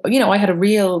 And, I had a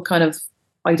real kind of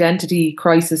identity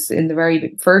crisis in the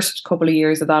very first couple of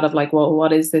years of that, of like, well,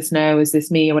 what is this now? Is this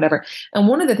me or whatever? And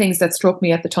one of the things that struck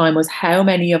me at the time was how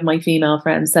many of my female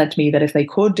friends said to me that if they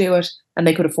could do it and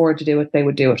they could afford to do it, they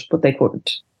would do it, but they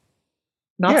couldn't.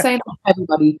 Not saying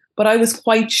everybody, but I was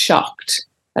quite shocked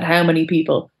at how many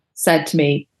people said to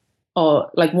me,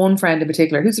 like one friend in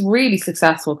particular, who's a really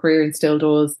successful career and still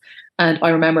does. And I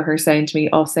remember her saying to me,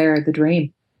 "Oh, Sarah, the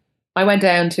dream." I went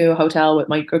down to a hotel with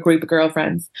a group of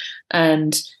girlfriends,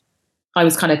 and I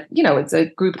was kind of, it's a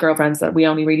group of girlfriends that we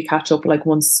only really catch up like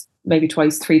once, maybe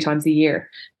twice, 3 times a year.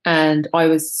 And I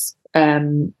was,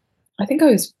 I think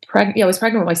I was pregnant. Yeah, I was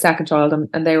pregnant with my second child,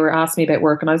 and they were asking me about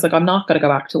work. And I was like, I'm not going to go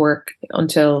back to work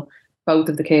until both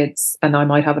of the kids, and I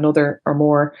might have another or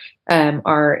more,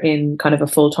 are in kind of a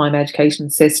full-time education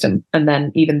system. And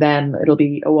then even then it'll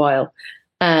be a while.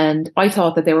 And I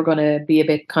thought that they were going to be a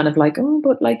bit kind of like, oh,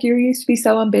 but like, you used to be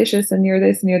so ambitious and you're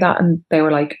this and you're that. And they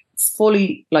were like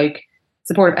fully like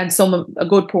supportive, and a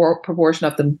good proportion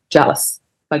of them jealous.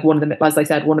 Like one of them, as I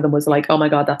said, one of them was like, "Oh my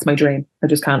God, that's my dream.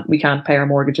 We can't pay our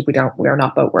mortgage if we are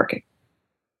not both working."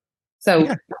 So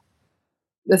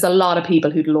there's a lot of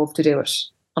people who'd love to do it.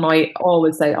 And I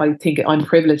always say, I think I'm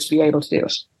privileged to be able to do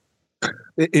it.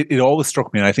 It always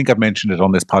struck me, and I think I've mentioned it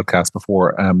on this podcast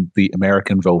before, the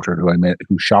American voter who I met,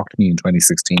 who shocked me in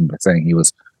 2016 by saying he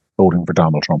was voting for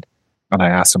Donald Trump. And I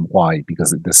asked him why,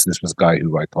 because this was a guy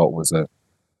who I thought was a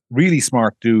really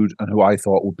smart dude and who I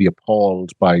thought would be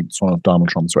appalled by some of Donald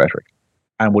Trump's rhetoric.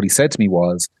 And what he said to me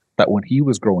was that when he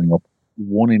was growing up,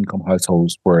 one-income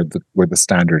households were the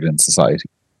standard in society.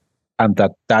 And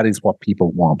that is what people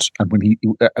want. And when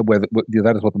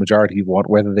that is what the majority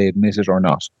want, whether they admit it or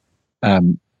not.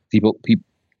 The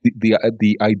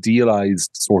idealized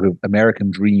sort of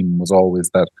American dream was always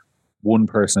that one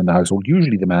person in the household,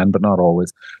 usually the man, but not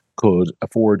always, could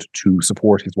afford to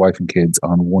support his wife and kids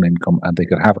on one income, and they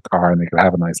could have a car and they could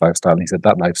have a nice lifestyle. And he said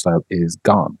that lifestyle is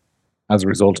gone as a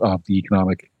result of the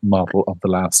economic model of the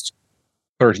last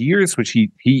 30 years, which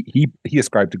he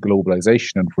ascribed to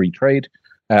globalization and free trade.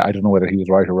 I don't know whether he was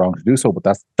right or wrong to do so, but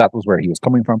that was where he was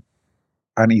coming from.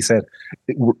 And he said,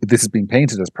 this is being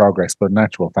painted as progress, but in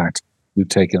actual fact, we've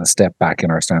taken a step back in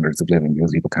our standards of living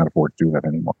because people can't afford to do that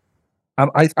anymore.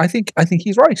 And I think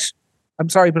he's right. I'm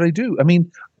sorry, but I do. I mean,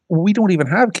 we don't even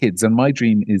have kids, and my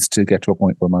dream is to get to a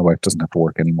point where my wife doesn't have to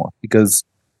work anymore. Because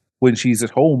when she's at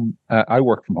home, I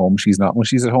work from home. She's not. When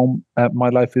she's at home, my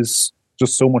life is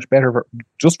just so much better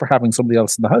just for having somebody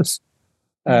else in the house,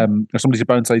 or somebody to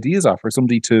bounce ideas off, or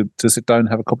somebody to sit down and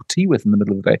have a cup of tea with in the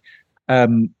middle of the day.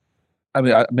 I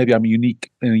mean, maybe I'm in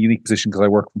a unique position because I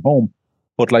work from home,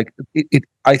 but like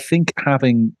I think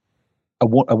having a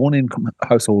one-income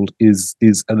household is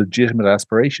a legitimate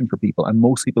aspiration for people, and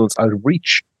most people it's out of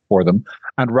reach for them.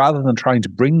 And rather than trying to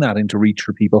bring that into reach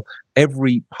for people,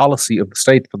 every policy of the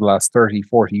state for the last 30,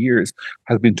 40 years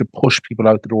has been to push people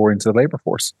out the door into the labor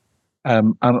force.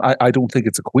 And I don't think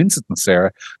it's a coincidence,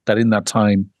 Sarah, that in that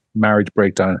time marriage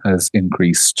breakdown has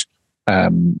increased.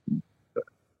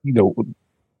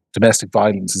 Domestic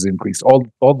violence has increased. All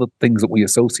the things that we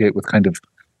associate with kind of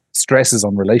stresses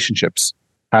on relationships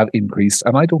have increased,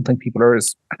 and I don't think people are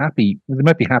as happy. They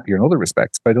might be happier in other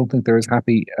respects, but I don't think they're as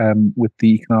happy with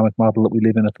the economic model that we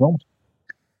live in at the moment.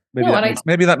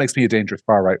 Maybe that makes me a dangerous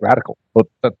far right radical, but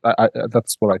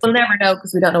that's what I think. We'll never know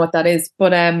because we don't know what that is.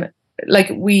 But I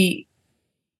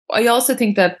also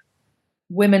think that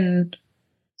women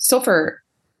suffer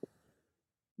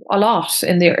a lot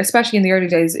especially in the early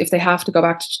days, if they have to go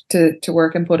back to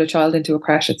work and put a child into a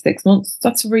creche at 6 months.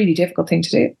 That's a really difficult thing to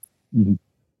do. Mm-hmm.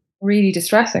 Really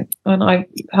distressing. And I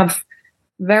have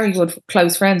very good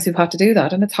close friends who've had to do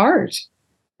that, and it's hard.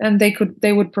 And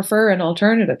they would prefer an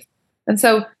alternative. And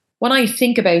so when I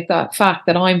think about that fact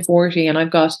that I'm 40 and I've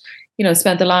got,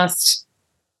 spent the last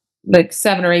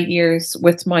 7 or 8 years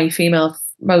with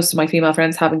most of my female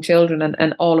friends having children,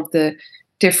 and all of the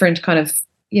different kind of,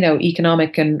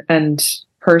 economic and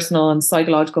personal and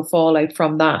psychological fallout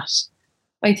from that.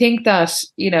 I think that,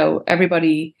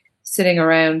 everybody sitting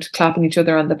around slapping each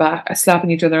other on the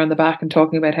back and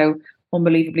talking about how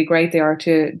unbelievably great they are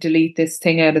to delete this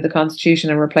thing out of the Constitution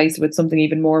and replace it with something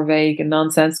even more vague and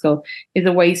nonsensical is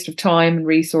a waste of time and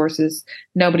resources.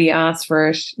 Nobody asked for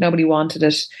it. Nobody wanted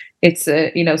it. It's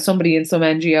somebody in some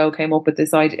NGO came up with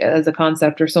this idea as a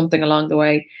concept or something along the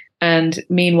way. And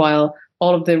meanwhile,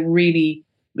 all of the really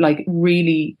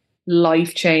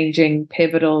life-changing,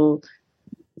 pivotal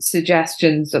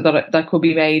suggestions that could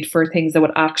be made for things that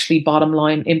would actually bottom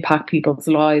line impact people's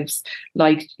lives,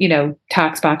 like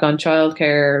tax back on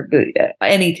childcare,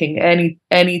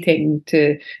 anything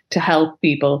to help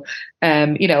people,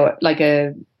 like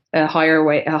a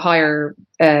higher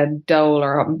dole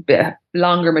or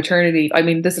longer maternity. I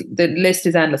mean, the list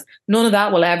is endless. None of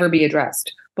that will ever be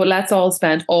addressed. But let's all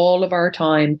spend all of our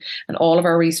time and all of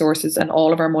our resources and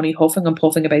all of our money huffing and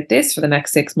puffing about this for the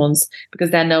next 6 months,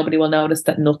 because then nobody will notice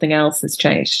that nothing else has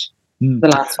changed the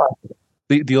last one.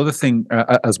 The other thing,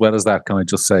 as well as that, can I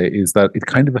just say, is that it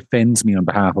kind of offends me on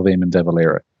behalf of Eamon De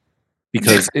Valera.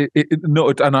 Because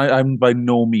I'm by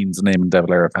no means an Eamon De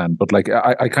Valera fan, but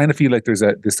I kind of feel like there's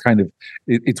this kind of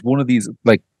it's one of these,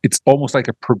 like, it's almost like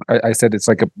I said it's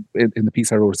like in the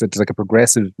piece I wrote, it's like a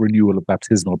progressive renewal of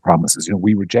baptismal promises.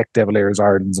 We reject De Valera's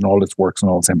Ireland's and all its works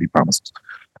and all its empty promises,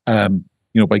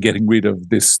 by getting rid of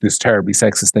this terribly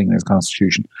sexist thing in his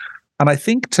constitution. And I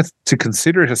think to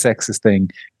consider it a sexist thing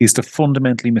is to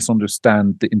fundamentally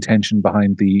misunderstand the intention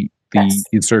behind the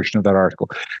insertion of that article.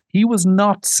 He was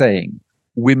not saying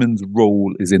women's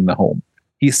role is in the home.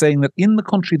 He's saying that in the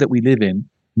country that we live in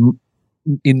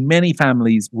many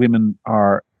families, women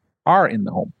are in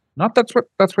the home. Not that's where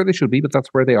they should be, but that's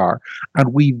where they are.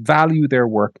 And we value their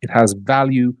work. It has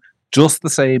value just the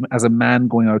same as a man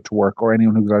going out to work or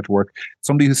anyone who goes out to work.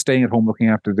 Somebody who's staying at home looking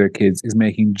after their kids is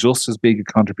making just as big a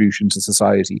contribution to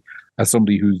society as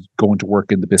somebody who's going to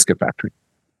work in the biscuit factory.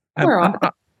 I read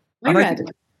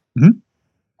it. Mm-hmm.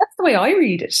 That's the way I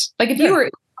read it. Like, if you were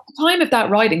at the time of that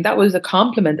writing, that was a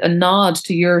compliment, a nod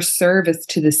to your service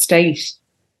to the state.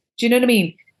 Do you know what I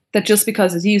mean? That just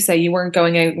because, as you say, you weren't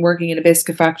going out and working in a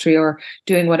biscuit factory or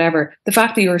doing whatever, the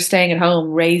fact that you were staying at home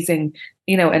raising,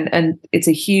 and it's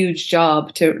a huge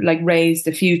job to raise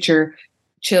the future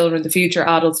children, the future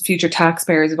adults, the future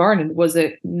taxpayers of Ireland, was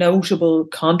a notable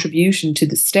contribution to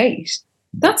the state.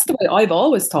 That's the way I've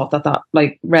always thought that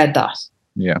read that.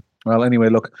 Yeah. Well, anyway,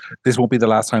 look, this won't be the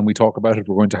last time we talk about it.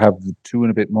 We're going to have 2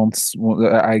 and a bit months.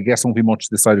 I guess it won't be much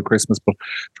this side of Christmas, but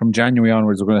from January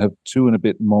onwards, we're going to have 2 and a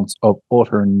bit months of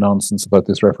utter nonsense about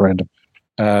this referendum.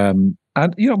 And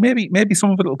maybe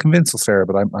some of it will convince us, Sarah,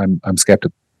 but I'm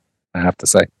skeptical, I have to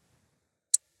say.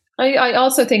 I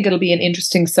also think it'll be an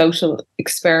interesting social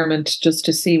experiment just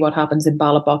to see what happens in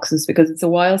ballot boxes, because it's a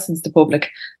while since the public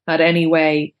had any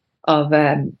way of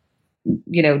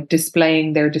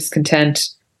displaying their discontent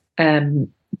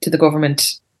to the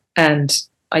government. And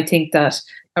I think that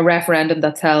a referendum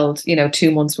that's held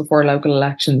 2 months before local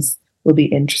elections will be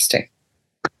interesting.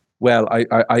 Well,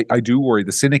 I do worry.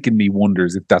 The cynic in me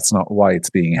wonders if that's not why it's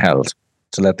being held,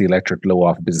 to let the electorate blow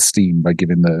off a bit of steam by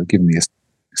giving the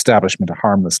establishment a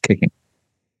harmless kicking.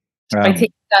 I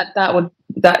think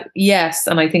yes,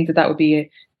 and I think that would be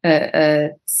a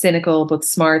cynical but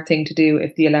smart thing to do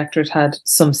if the electorate had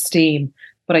some steam.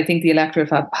 But I think the electorate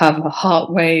have a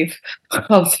hot wave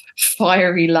of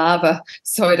fiery lava,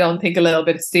 so I don't think a little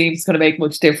bit of steam is going to make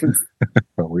much difference.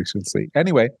 Well, we shall see.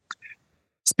 Anyway,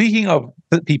 speaking of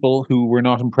the people who were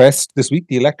not impressed this week,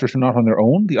 the electorate are not on their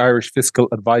own. The Irish Fiscal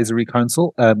Advisory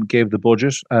Council gave the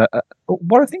budget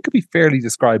what I think could be fairly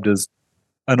described as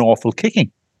an awful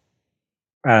kicking.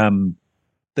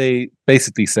 They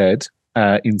basically said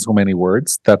in so many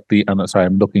words that sorry,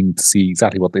 I'm looking to see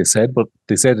exactly what they said, but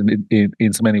they said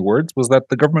in so many words was that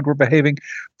the government were behaving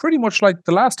pretty much like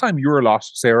the last time your lot,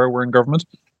 Sarah, were in government,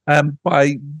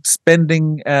 by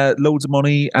spending loads of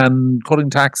money and cutting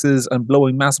taxes and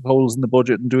blowing massive holes in the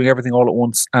budget and doing everything all at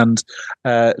once. And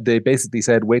they basically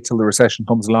said, wait till the recession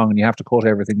comes along and you have to cut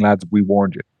everything, lads, we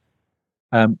warned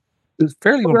you. It's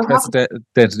fairly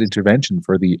unprecedented intervention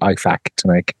for the IFAC to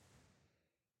make.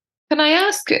 Can I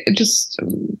ask, just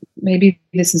maybe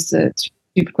this is a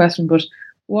stupid question, but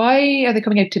why are they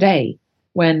coming out today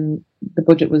when the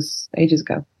budget was ages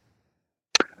ago?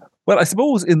 Well, I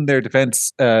suppose in their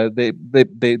defence, they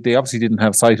obviously didn't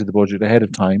have sight of the budget ahead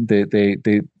of time. They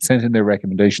sent in their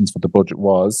recommendations for what the budget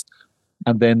was,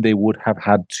 and then they would have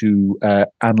had to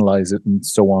analyse it and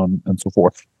so on and so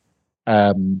forth.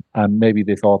 And maybe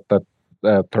they thought that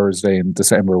Thursday in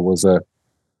December was a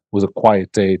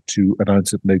quiet day to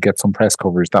announce it, and they'd get some press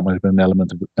coverage. That might have been an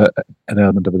element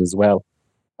of it as well.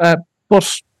 But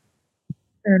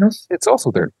fair enough. It's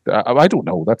also there. I don't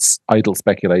know. That's idle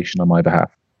speculation on my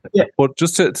behalf. Yeah. But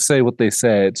just to say what they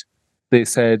said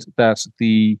that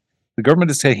the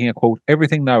government is taking a, quote,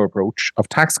 everything now approach of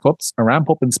tax cuts, a ramp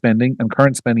up in spending and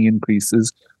current spending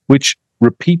increases, which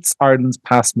repeats Ireland's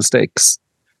past mistakes.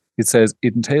 It says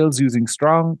it entails using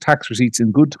strong tax receipts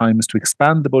in good times to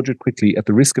expand the budget quickly at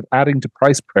the risk of adding to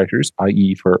price pressures,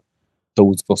 i.e. for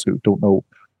those of us who don't know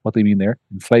what they mean there,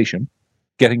 inflation,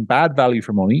 getting bad value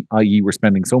for money, i.e. we're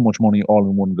spending so much money all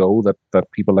in one go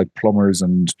that people like plumbers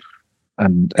and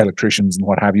electricians and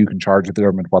what have you can charge the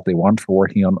government what they want for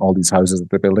working on all these houses that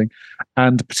they're building,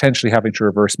 and potentially having to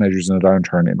reverse measures in a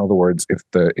downturn. In other words, if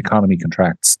the economy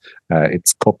contracts,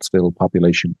 it's Cutsville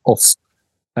population, us.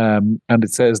 And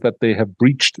it says that they have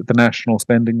breached the national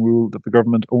spending rule that the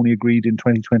government only agreed in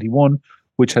 2021,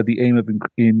 which had the aim of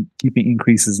in keeping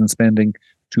increases in spending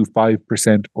to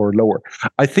 5% or lower.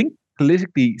 I think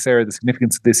politically, Sarah, the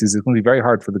significance of this is it's going to be very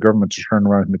hard for the government to turn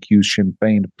around and accuse Sinn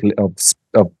Féin of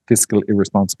fiscal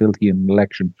irresponsibility in an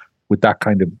election with that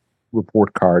kind of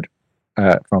report card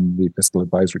from the Fiscal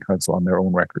Advisory Council on their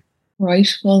own record. Right.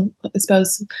 Well, I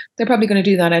suppose they're probably going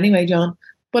to do that anyway, John.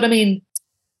 But I mean,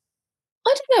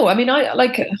 I don't know. I mean, I don't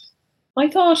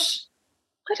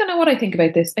know what I think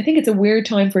about this. I think it's a weird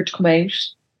time for it to come out.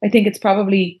 I think it's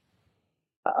probably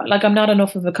I'm not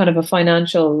enough of a kind of a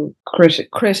financial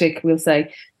critic, we'll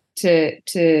say,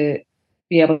 to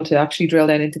be able to actually drill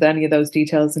down into any of those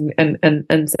details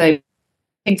and say, I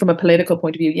think from a political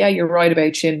point of view, yeah, you're right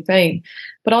about Sinn Féin,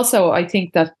 but also I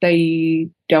think that they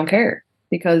don't care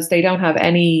because they don't have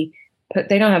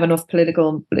enough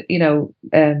political,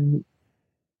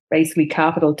 basically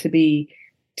capital to be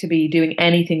doing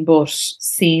anything but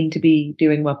seem to be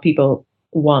doing what people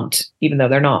want, even though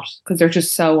they're not, because they're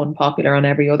just so unpopular on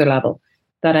every other level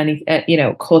that any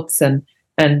cuts and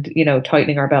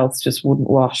tightening our belts just wouldn't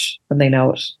wash, and they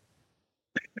know it.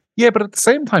 Yeah, but at the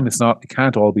same time, it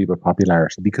can't all be about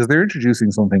popularity because they're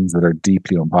introducing some things that are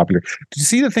deeply unpopular. Did you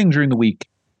see the thing during the week?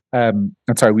 I'm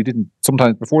sorry, we didn't.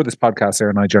 Sometimes before this podcast, Sarah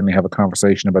and I generally have a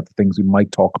conversation about the things we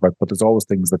might talk about, but there's always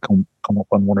things that come up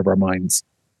on one of our minds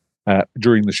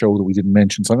during the show that we didn't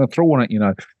mention. So I'm going to throw one at you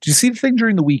now. Did you see the thing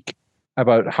during the week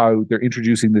about how they're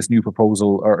introducing this new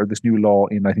proposal or this new law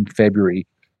in, I think, February,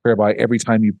 whereby every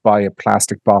time you buy a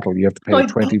plastic bottle, you have to pay a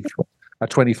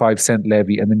 25-cent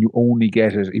levy, and then you only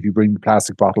get it if you bring the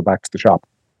plastic bottle back to the shop.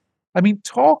 I mean,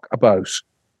 talk about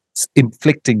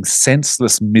inflicting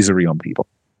senseless misery on people.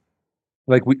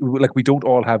 Like we don't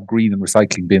all have green and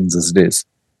recycling bins as it is.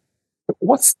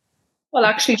 Well,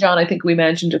 actually, John, I think we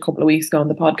mentioned a couple of weeks ago on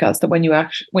the podcast that when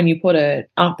you put an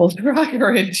apple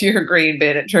cracker into your green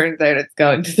bin, it turns out it's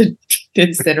going to the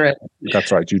incinerator.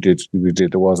 That's right. You did.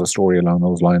 There was a story along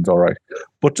those lines. All right.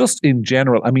 But just in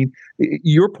general, I mean,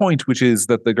 your point, which is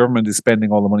that the government is spending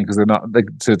all the money because they're not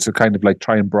to kind of like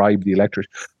try and bribe the electorate,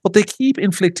 but they keep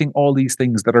inflicting all these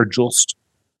things that are just,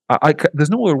 there's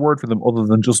no other word for them other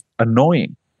than just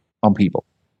annoying on people.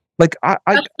 Like I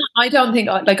don't think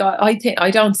I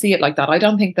don't see it like that. I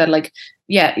don't think that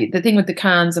the thing with the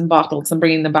cans and bottles and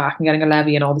bringing them back and getting a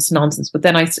levy and all this nonsense. But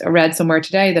then I read somewhere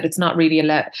today that it's not really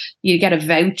you get a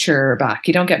voucher back.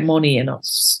 You don't get money and all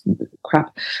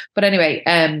crap. But anyway,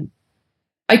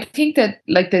 I think that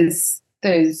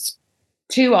there's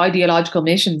two ideological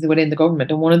missions within the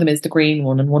government, and one of them is the green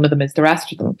one, and one of them is the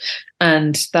rest of them,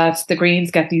 and that the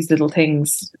Greens get these little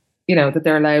things, that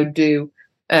they're allowed to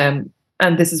do.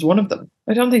 And this is one of them.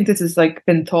 I don't think this has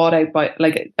been thought out by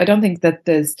I don't think that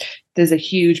there's a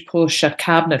huge push at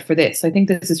cabinet for this. I think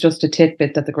this is just a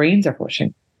tidbit that the Greens are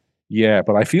pushing. Yeah,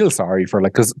 but I feel sorry for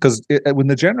because when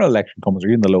the general election comes or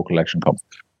even the local election comes,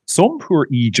 some poor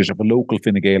Egypt of a local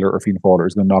Fine Gael or Fianna Fáiler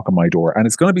is going to knock on my door, and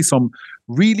it's going to be some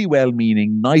really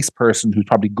well-meaning, nice person who's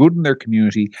probably good in their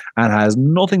community and has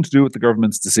nothing to do with the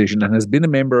government's decision and has been a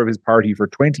member of his party for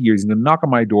 20 years. He's going to knock on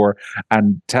my door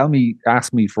and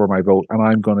ask me for my vote, and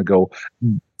I'm going to go,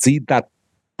 see that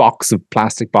box of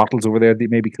plastic bottles over there that you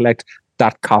maybe collect,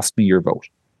 that cost me your vote.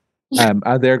 And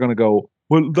they're going to go,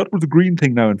 well, that was a green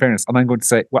thing now, in fairness. And I'm going to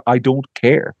say, well, I don't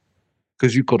care,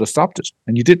 because you could have stopped it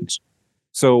and you didn't.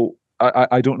 So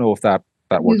I don't know if that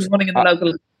works. Who's running in the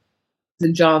local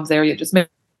St. John's area? Just make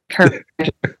sure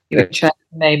you check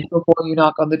the name before you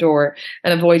knock on the door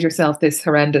and avoid yourself this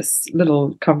horrendous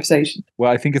little conversation.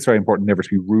 Well, I think it's very important never to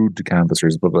be rude to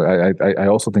canvassers, but I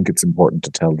also think it's important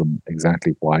to tell them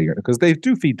exactly why you're, because they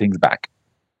do feed things back.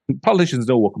 Politicians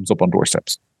know what comes up on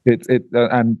doorsteps.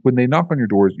 And when they knock on your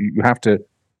doors, you have to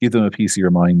give them a piece of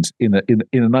your mind in a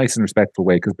nice and respectful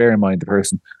way. Because bear in mind, the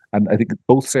person, and I think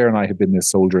both Sarah and I have been this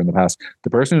soldier in the past,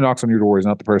 the person who knocks on your door is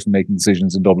not the person making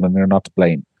decisions in Dublin, and they're not to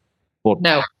blame. But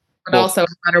also, no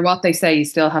matter what they say, you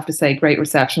still have to say great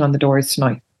reception on the doors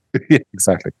tonight. Yeah,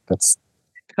 exactly. That's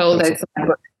cold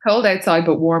outside,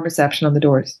 but warm reception on the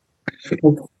doors.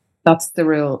 That's the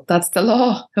rule. That's the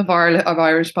law of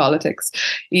Irish politics.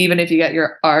 Even if you get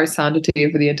your arse handed to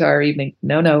you for the entire evening,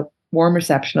 no, warm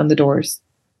reception on the doors.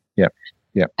 Yeah.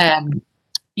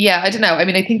 Yeah, I don't know. I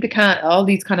mean, I think all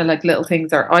these kind of like little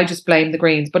things I just blame the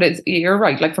Greens, but you're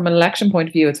right. Like from an election point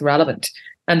of view, it's irrelevant.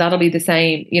 And that'll be the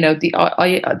same. You know,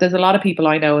 there's a lot of people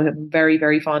I know who I'm very,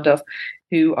 very fond of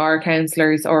who are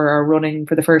councillors or are running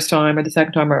for the first time or the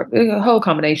second time, or a whole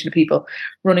combination of people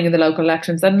running in the local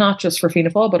elections, and not just for Fianna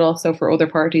Fáil, but also for other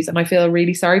parties. And I feel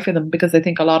really sorry for them, because I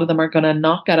think a lot of them are going to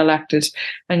not get elected,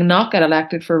 and not get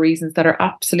elected for reasons that are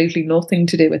absolutely nothing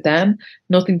to do with them,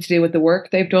 nothing to do with the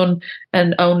work they've done,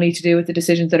 and only to do with the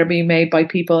decisions that are being made by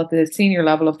people at the senior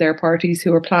level of their parties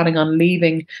who are planning on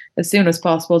leaving as soon as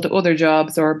possible to other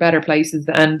jobs or better places.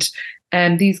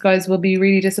 And these guys will be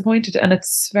really disappointed, and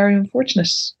it's very unfortunate.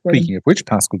 Speaking of which,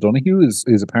 Paschal Donohoe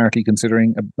is apparently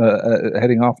considering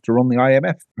heading off to run the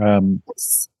IMF. And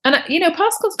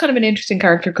Paschal's kind of an interesting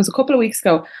character, because a couple of weeks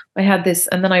ago I had this,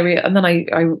 and then I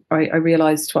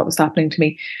realized what was happening to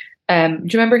me. Do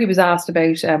you remember he was asked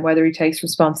about whether he takes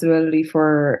responsibility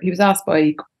for? He was asked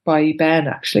by Ben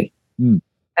actually,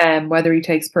 whether he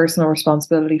takes personal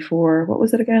responsibility for, what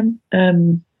was it again?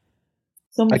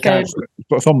 Some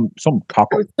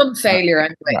failure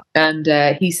anyway. And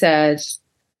he said,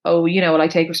 "Oh, I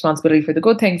take responsibility for the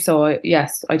good things. So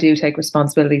yes, I do take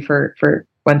responsibility for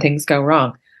when things go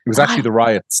wrong." It was actually the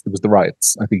riots. It was the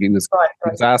riots. I think it was. Right.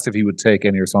 He was asked if he would take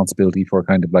any responsibility for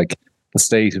kind of like the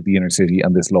state of the inner city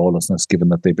and this lawlessness, given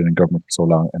that they've been in government for so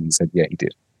long. And he said, "Yeah, he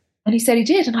did." And he said he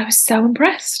did, and I was so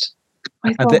impressed.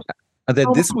 And then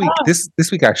this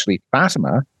week actually,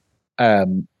 Fatima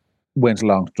went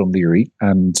along to Dunleary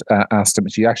and asked him.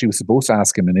 She actually was supposed to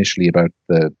ask him initially about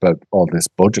all this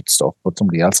budget stuff, but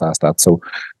somebody else asked that. So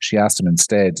she asked him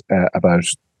instead about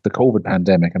the COVID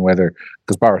pandemic and whether,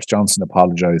 because Boris Johnson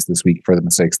apologised this week for the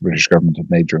mistakes the British government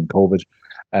had made during COVID.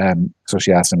 So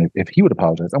she asked him if he would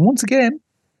apologise. And once again,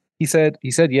 he said,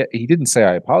 yeah, he didn't say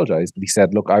I apologise, but he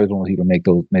said, look, I was one of the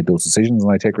people who made those decisions,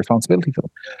 and I take responsibility for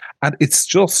them. And it's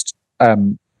just,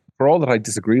 for all that I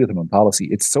disagree with him on policy,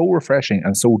 it's so refreshing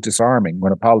and so disarming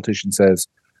when a politician says,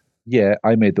 yeah,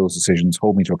 I made those decisions,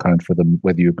 hold me to account for them,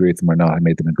 whether you agree with them or not, I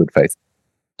made them in good faith.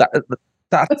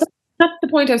 That's the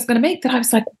point I was going to make, that I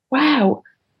was like, wow,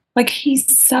 like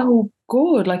he's so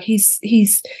good. Like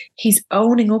he's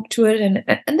owning up to it.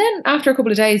 And then after a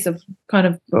couple of days of kind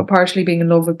of partially being in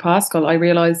love with Paschal, I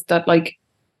realized that like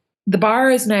the bar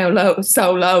is now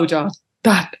so low, John,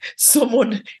 that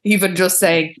someone even just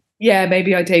saying, yeah,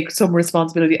 maybe I take some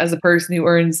responsibility as a person who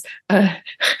earns a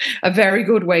very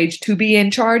good wage to be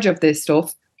in charge of this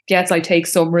stuff. Yes, I take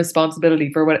some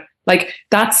responsibility for what, like,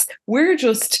 we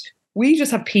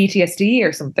just have PTSD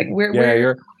or something.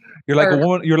 You're like a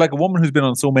woman. You're like a woman who's been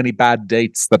on so many bad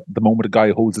dates that the moment a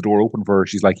guy holds the door open for her,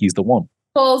 she's like, he's the one.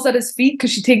 Falls at his feet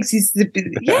because she thinks he's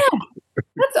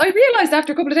I realized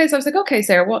after a couple of days, I was like, okay,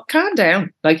 Sarah, well, calm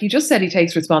down. Like, you just said he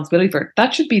takes responsibility for it.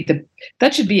 That should be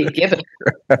a given.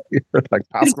 You're like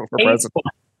Paschal for president.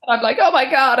 I'm like, oh my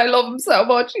God, I love him so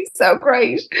much. He's so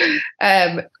great.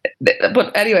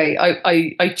 But anyway,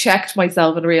 I checked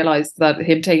myself and realized that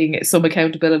him taking some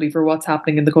accountability for what's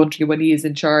happening in the country when he is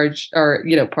in charge, or,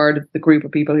 part of the group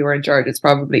of people who are in charge, is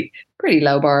probably pretty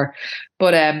low bar.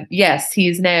 But yes, he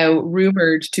is now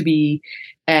rumoured to be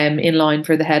in line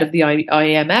for the head of the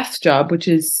IMF job, which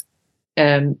is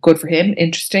good for him.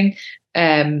 Interesting.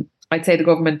 I'd say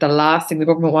the last thing the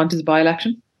government wants is a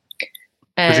by-election.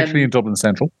 Particularly in Dublin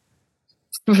Central.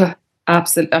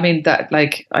 Absolutely. I mean, that,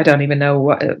 like, I don't even know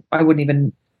what, I wouldn't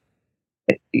even,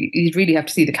 you'd really have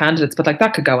to see the candidates, but like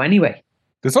that could go anyway.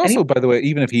 There's also, by the way,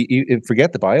 even if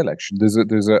forget the by-election,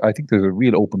 I think there's a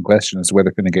real open question as to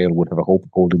whether Fine Gael would have a hope of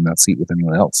holding that seat with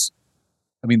anyone else.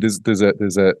 I mean, there's a.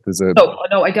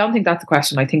 No, I don't think that's a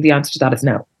question. I think the answer to that is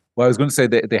no. Well, I was going to say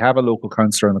they have a local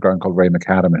councillor on the ground called Ray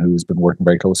McAdam, who's been working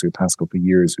very closely with Paschal for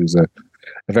years, who's a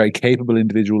very capable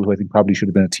individual who I think probably should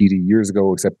have been a TD years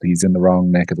ago, except he's in the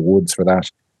wrong neck of the woods for that.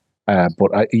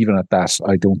 But even at that,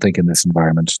 I don't think in this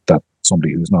environment that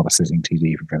somebody who's not a sitting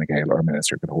TD from Fine Gael or a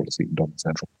minister could hold a seat in Dublin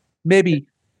Central. Maybe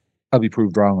I'll be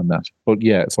proved wrong on that, but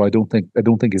yeah. So I don't think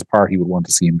his party would want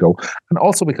to see him go, and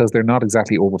also because they're not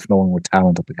exactly overflowing with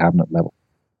talent at the cabinet level,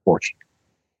 fortunately.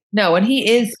 No, and he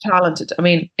is talented. I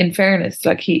mean, in fairness,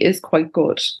 like, he is quite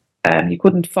good. You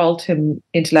couldn't fault him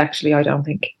intellectually, I don't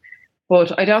think.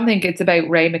 But I don't think it's about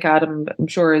Ray McAdam. I'm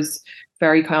sure is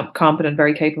very competent,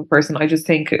 very capable person. I just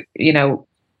think,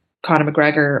 Conor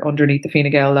McGregor underneath the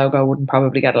Fine Gael logo wouldn't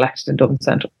probably get elected in Dublin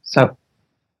Central. So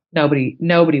nobody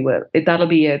will. That'll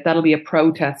be a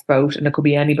protest vote, and it could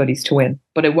be anybody's to win,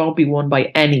 but it won't be won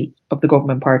by any of the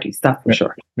government parties. That's for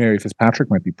sure. Mary Fitzpatrick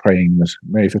might be praying that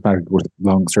Mary Fitzpatrick was a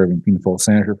long-serving Fianna Fáil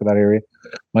senator for that area.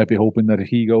 Might be hoping that if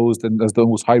he goes, then as the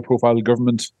most high-profile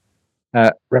government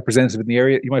representative in the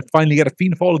area, you might finally get a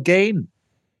Fianna Fáil gain.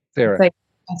 Sarah,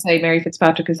 I'd say Mary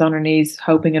Fitzpatrick is on her knees,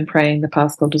 hoping and praying that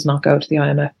Paschal does not go to the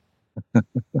IMF,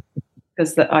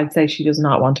 because I'd say she does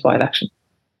not want a by-election.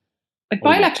 Like,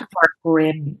 by-elections are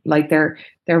grim. Like, they're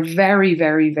very,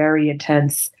 very, very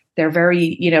intense. They're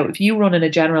very, if you run in a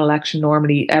general election,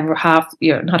 normally not half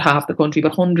the country,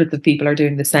 but hundreds of people are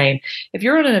doing the same. If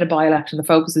you're running in a by-election, the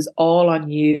focus is all on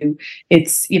you.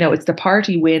 It's, it's the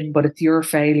party win, but it's your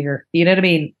failure. You know what I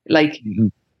mean? Like,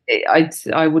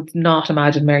 I would not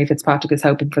imagine Mary Fitzpatrick is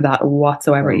hoping for that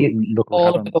whatsoever.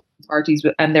 All of the parties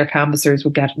and their canvassers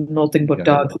would get nothing but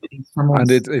dogs. And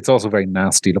it's also very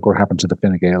nasty. Look what happened to the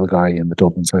Fine Gael guy in the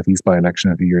Dublin South East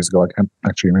by-election a few years ago. I can't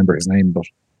actually remember his name, but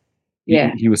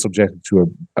he was subjected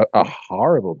to a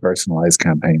horrible personalised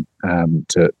campaign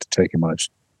to take him out.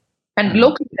 And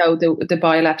luckily, though, the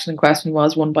by-election in question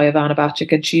was won by Ivana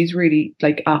Bacik, and she's really,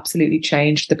 like, absolutely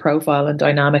changed the profile and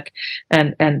dynamic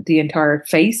and the entire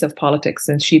face of politics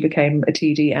since she became a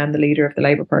TD and the leader of the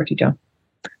Labour Party, John.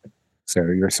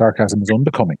 Sarah, your sarcasm is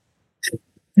unbecoming.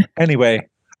 Anyway,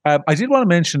 I did want to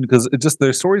mention, because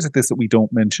there's stories like this that we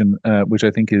don't mention, which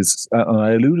I think is, and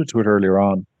I alluded to it earlier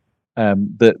on.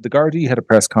 The Gardaí had a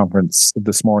press conference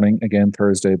this morning, again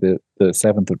Thursday, the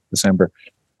 7th of December,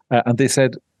 and they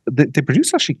said. They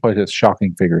produced actually quite a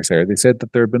shocking figure, Sarah. They said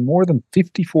that there have been more than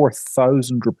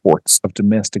 54,000 reports of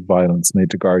domestic violence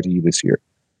made to Gardaí this year,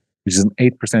 which is an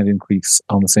 8% increase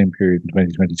on the same period in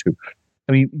 2022.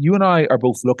 I mean, you and I are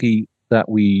both lucky that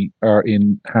we are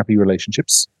in happy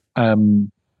relationships,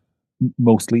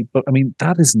 mostly. But I mean,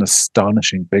 that is an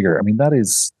astonishing figure. I mean, that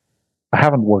is, I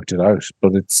haven't worked it out,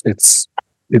 but it's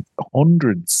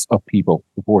hundreds of people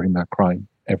reporting that crime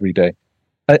every day.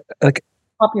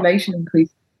 Population increase.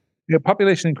 Yeah,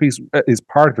 population increase is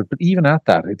part of it, but even at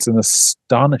that, it's an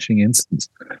astonishing instance.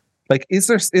 Like, is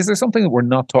there something that we're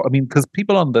not talking? I mean, because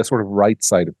people on the sort of right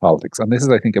side of politics, and this is,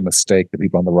 I think, a mistake that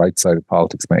people on the right side of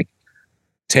politics make,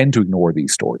 tend to ignore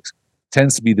these stories. It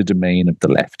tends to be the domain of the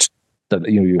left. That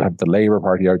you have the Labour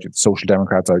Party out, you have the Social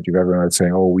Democrats out, you have everyone out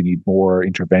saying, "Oh, we need more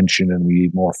intervention and we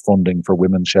need more funding for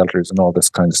women's shelters and all this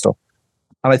kind of stuff."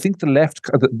 And I think the left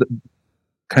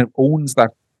kind of owns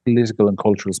that political and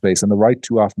cultural space, and the right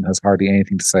too often has hardly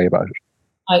anything to say about it.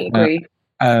 I agree.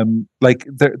 Like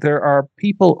there are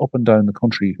people up and down the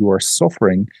country who are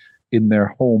suffering in their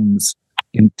homes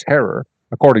in terror,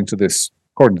 according to this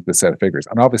set of figures.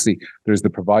 And obviously, there's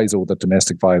the proviso that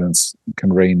domestic violence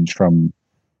can range from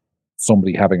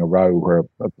somebody having a row where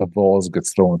a vase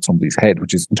gets thrown at somebody's head,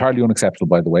 which is entirely unacceptable,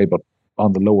 by the way, but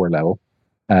on the lower level,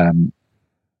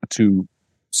 to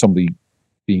somebody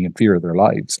being in fear of their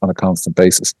lives on a constant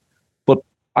basis. But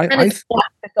it's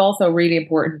also really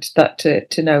important that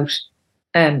to note,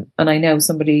 and I know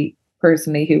somebody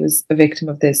personally who was a victim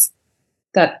of this,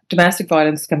 that domestic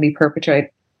violence can be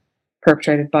perpetrated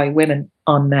by women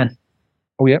on men.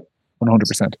 Oh yeah,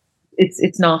 100%.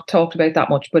 It's not talked about that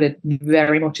much, but it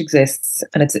very much exists,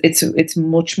 and it's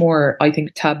much more, I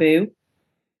think, taboo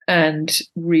and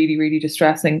really, really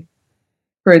distressing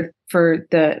for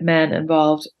the men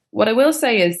involved. What I will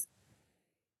say is,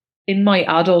 in my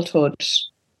adulthood,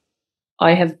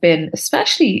 I have been,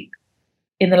 especially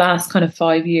in the last kind of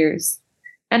 5 years,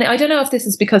 and I don't know if this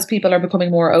is because people are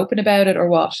becoming more open about it or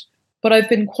what, but I've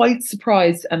been quite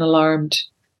surprised and alarmed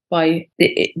by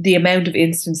the amount of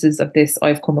instances of this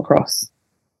I've come across.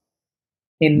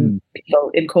 in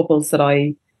people, in couples that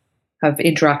I have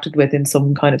interacted with in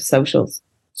some kind of social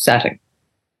setting.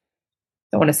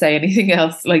 Don't want to say anything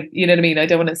else. Like, you know what I mean? I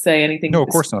don't want to say anything. No, of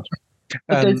course not.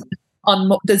 But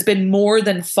there's been more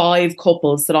than 5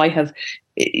 couples that I have,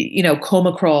 come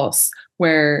across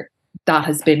where that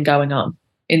has been going on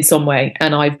in some way,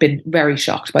 and I've been very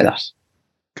shocked by that.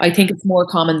 I think it's more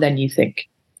common than you think.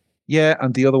 Yeah,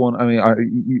 and the other one, I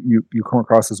mean, you come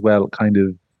across as well, kind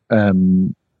of,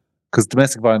 because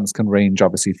domestic violence can range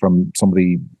obviously from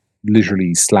somebody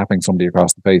literally slapping somebody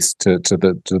across the face to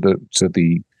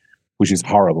the which is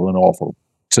horrible and awful,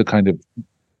 to kind of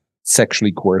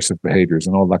sexually coercive behaviors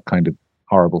and all that kind of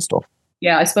horrible stuff.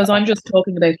 Yeah, I suppose I'm just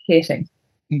talking about hitting.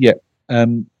 Yeah,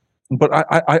 but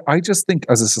I just think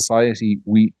as a society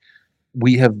we've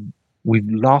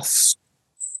lost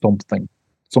something.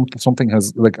 Something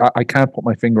has, like, I can't put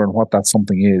my finger on what that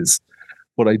something is,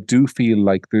 but I do feel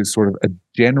like there's sort of a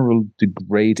general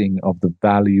degrading of the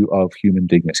value of human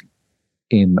dignity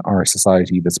in our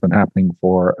society that's been happening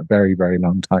for a very, very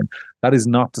long time. That is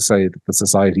not to say that the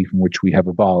society from which we have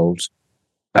evolved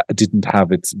didn't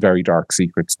have its very dark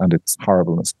secrets and its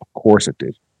horribleness. Of course it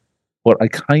did. But I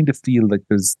kind of feel like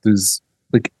there's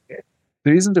like,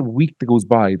 there isn't a week that goes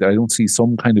by that I don't see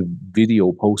some kind of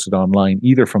video posted online,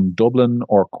 either from Dublin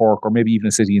or Cork or maybe even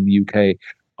a city in the UK,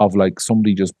 of like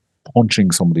somebody just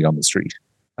punching somebody on the street.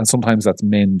 And sometimes that's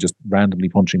men just randomly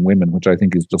punching women, which I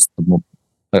think is just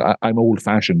I'm old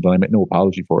fashioned and I make no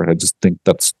apology for it. I just think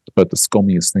that's about the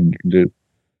scummiest thing you can do.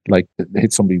 Like,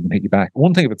 hit somebody and hit you back.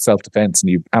 One thing if it's self defense and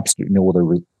you've absolutely no other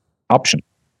option.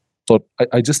 But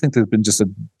I just think there's been just a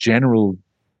general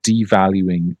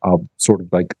devaluing of sort of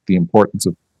like the importance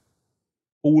of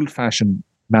old fashioned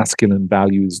masculine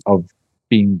values of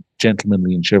being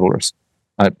gentlemanly and chivalrous.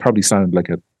 I probably sound like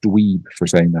a dweeb for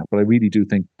saying that, but I really do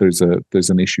think there's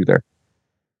an issue there.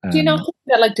 Do you not think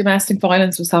that like domestic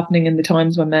violence was happening in the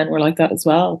times when men were like that as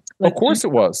well? Like, of course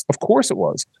it was.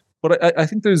 But I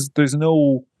think there's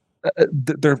no.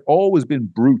 There have always been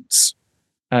brutes,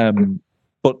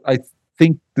 but I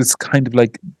think this kind of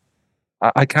like,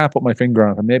 I can't put my finger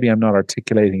on it, and maybe I'm not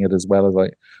articulating it as well as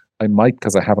I might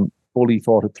because I haven't fully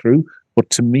thought it through.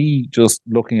 But to me, just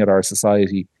looking at our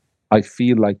society, I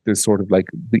feel like there's sort of like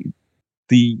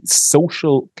the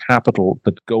social capital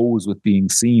that goes with being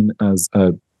seen as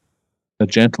a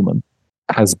gentleman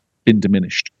has been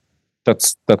diminished.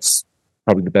 That's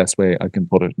probably the best way I can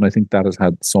put it, and I think that has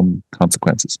had some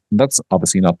consequences. And that's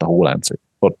obviously not the whole answer,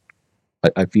 but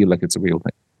I feel like it's a real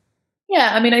thing. Yeah,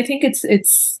 I mean, I think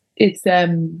it's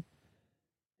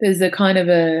there's a kind of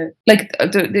a like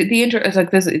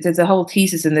there's a whole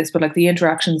thesis in this, but like the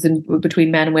interactions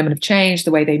between men and women have changed,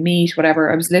 the way they meet,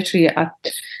 whatever. I was literally at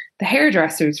the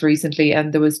hairdressers recently,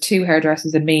 and there was 2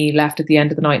 hairdressers and me left at the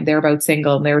end of the night, and they were both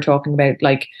single, and they were talking about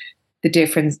like the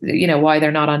difference, why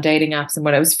they're not on dating apps and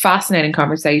what. It was fascinating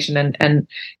conversation, and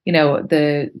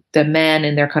the men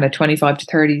in their kind of 25 to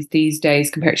 30s these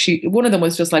days one of them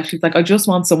was just like, she's like, I just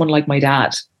want someone like my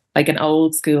dad, like an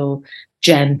old school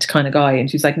gent kind of guy.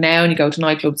 And she's like, now when you go to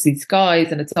nightclubs, these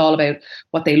guys, and it's all about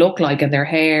what they look like and their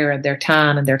hair and their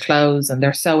tan and their clothes, and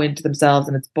they're so into themselves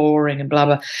and it's boring and blah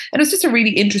blah. And it was just a really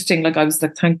interesting, like, I was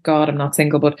like, thank God I'm not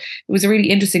single, but it was a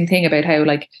really interesting thing about how,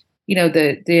 like,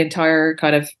 the entire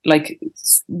kind of like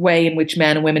way in which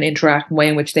men and women interact and way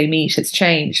in which they meet has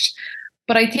changed.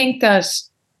 But I think that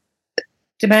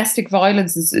domestic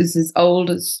violence is as old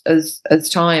as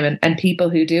time, and people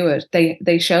who do it,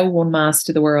 they show one mask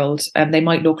to the world, and they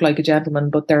might look like a gentleman,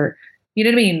 but they're, you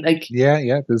know what I mean? Like,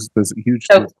 yeah, there's a huge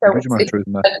amount of truth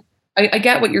in that. I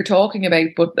get what you're talking about,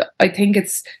 but I think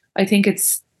it's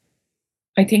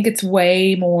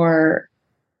way more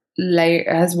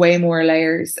has way more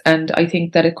layers, and I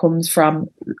think that it comes from,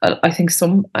 I think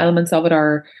some elements of it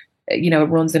are, it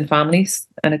runs in families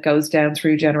and it goes down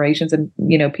through generations, and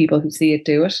people who see it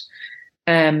do it,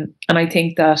 and I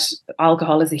think that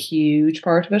alcohol is a huge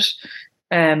part of it,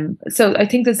 so I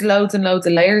think there's loads and loads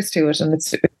of layers to it, and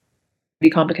it's a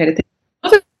really complicated thing.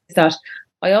 Other is that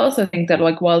I also think that,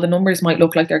 like, while the numbers might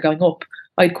look like they're going up,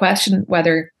 I'd question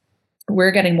whether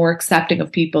we're getting more accepting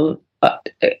of people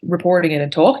reporting it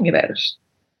and talking about it.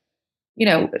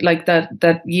 Like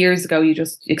that years ago, you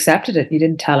just accepted it. You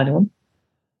didn't tell anyone.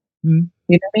 You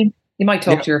know what I mean? You might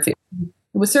talk to your family.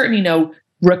 There was certainly no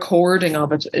recording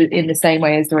of it in the same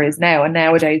way as there is now. And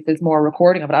nowadays there's more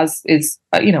recording of it, as is,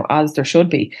 as there should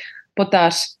be. But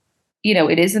that,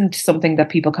 it isn't something that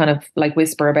people kind of like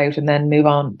whisper about and then move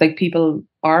on. Like, people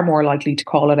are more likely to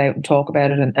call it out and talk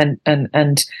about it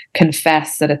and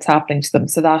confess that it's happening to them.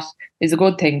 So that is a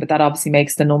good thing, but that obviously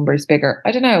makes the numbers bigger.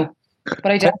 I don't know.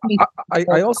 But I definitely,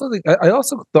 I also think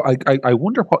I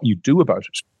wonder what you do about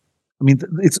it. I mean,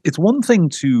 it's one thing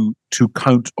to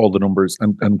count all the numbers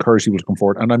and encourage people to come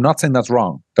forward, and I'm not saying that's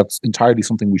wrong. That's entirely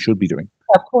something we should be doing.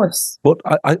 of course. But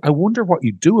I wonder what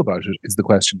you do about it is the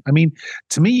question. I mean,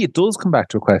 to me, it does come back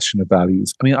to a question of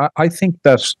values. I mean, I think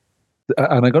that,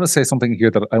 and I'm going to say something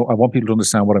here that I want people to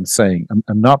understand what I'm saying.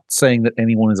 I'm not saying that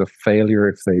anyone is a failure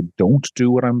if they don't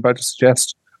do what I'm about to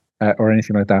suggest or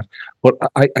anything like that. But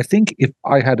I think if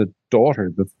I had a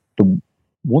daughter, the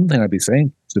one thing I'd be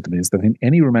saying to them is that in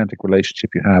any romantic relationship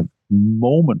you have, the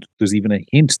moment there's even a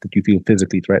hint that you feel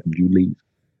physically threatened, you leave,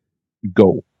 you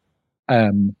go.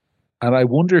 And I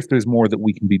wonder if there's more that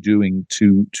we can be doing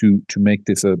to make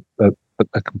this a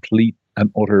complete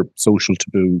and utter social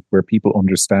taboo where people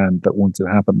understand that once it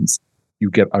happens, you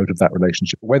get out of that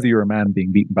relationship, whether you're a man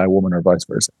being beaten by a woman or vice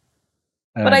versa.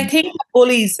 But I think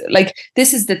bullies, like,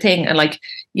 this is the thing. And like,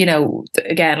 you know,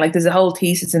 again, like there's a whole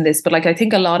thesis in this, but like, I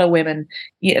think a lot of women,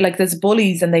 like there's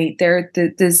bullies and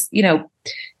there's, you know,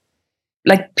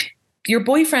 like your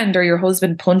boyfriend or your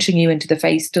husband punching you into the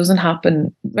face doesn't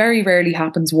happen, very rarely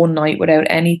happens one night without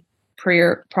any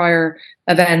prior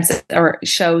events or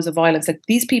shows of violence. Like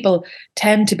these people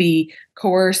tend to be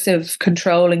coercive,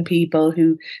 controlling people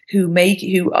who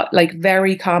like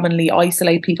very commonly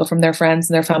isolate people from their friends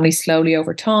and their family slowly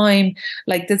over time.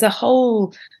 Like there's a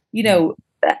whole, you know,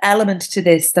 element to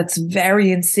this that's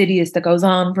very insidious that goes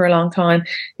on for a long time.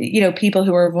 You know, people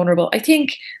who are vulnerable. I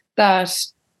think that,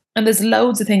 and there's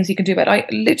loads of things you can do about it.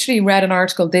 I literally read an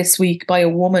article this week by a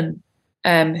woman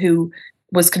who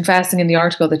was confessing in the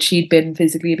article that she'd been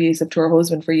physically abusive to her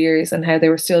husband for years and how they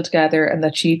were still together and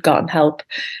that she'd gotten help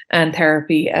and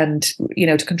therapy and, you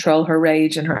know, to control her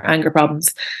rage and her anger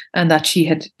problems, and that she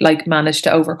had like managed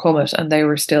to overcome it and they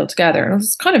were still together. And it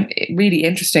was kind of really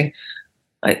interesting.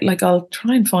 I'll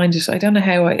try and find it. I don't know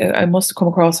how. I must have come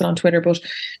across it on Twitter, but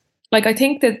like I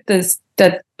think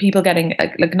that people getting,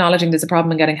 acknowledging there's a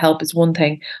problem and getting help is one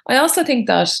thing. I also think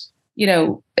that, you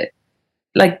know,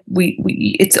 like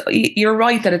you're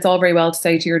right that it's all very well to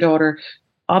say to your daughter,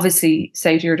 obviously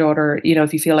say to your daughter, you know,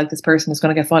 if you feel like this person is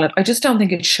going to get violent. I just don't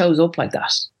think it shows up like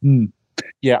that.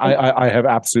 Yeah, I have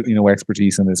absolutely no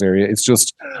expertise in this area. It's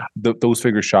just those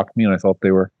figures shocked me, and I thought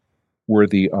they were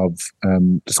worthy of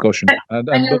discussion.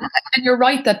 And you're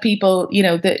right that people, you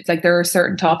know, that like there are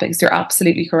certain topics. You're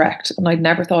absolutely correct, and I'd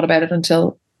never thought about it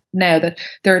until now that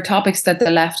there are topics that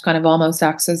the left kind of almost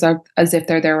acts as if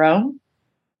they're their own.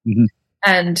 Mm-hmm.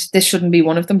 And this shouldn't be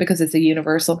one of them because it's a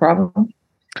universal problem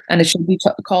and it should be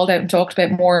called out and talked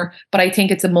about more. But I think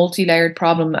it's a multi-layered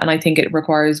problem, and I think it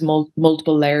requires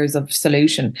multiple layers of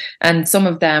solution. And some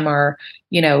of them are,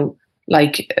 you know,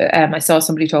 like I saw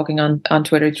somebody talking on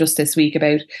Twitter just this week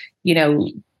about, you know,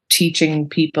 teaching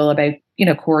people about, you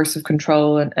know, coercive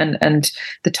control and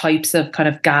the types of kind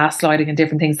of gaslighting and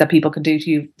different things that people can do to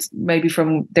you maybe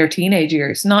from their teenage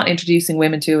years, not introducing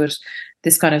women to it,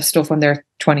 this kind of stuff when they're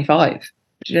 25.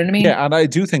 Do you know what I mean? Yeah, and I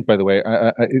do think, by the way,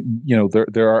 you know,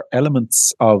 there are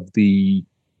elements of the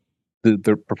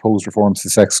proposed reforms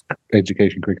to sex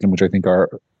education curriculum which I think are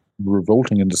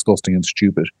revolting and disgusting and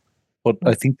stupid. But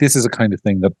I think this is a kind of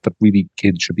thing that really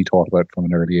kids should be taught about from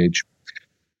an early age.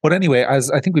 But anyway,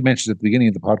 as I think we mentioned at the beginning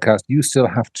of the podcast, you still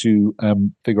have to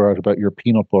figure out about your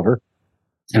peanut butter.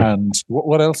 Yeah. And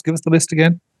what else? Give us the list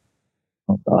again.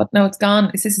 Oh God, no, it's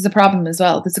gone. This is a problem as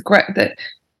well. There's a correct that,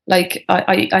 like,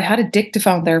 I had a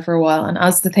dictaphone there for a while, and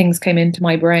as the things came into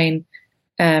my brain,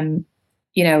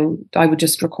 you know, I would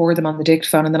just record them on the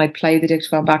dictaphone, and then I'd play the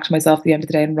dictaphone back to myself at the end of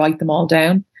the day and write them all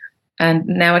down. And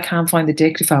now I can't find the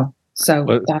dictaphone.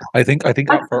 So I think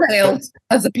failed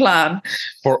as a plan.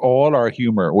 For all our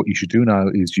humor, what you should do now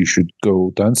is you should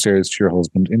go downstairs to your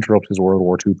husband, interrupt his World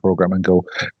War II program, and go,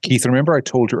 Keith, remember I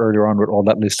told you earlier on with all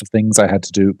that list of things I had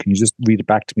to do? Can you just read it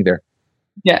back to me there?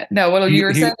 Yeah, no. Well, you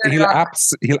were saying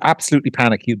he'll absolutely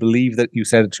panic. He'll believe that you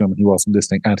said it to him and he wasn't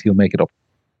listening, and he'll make it up.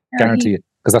 Guarantee it,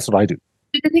 because that's what I do.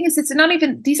 The thing is, it's not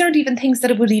even. These aren't even things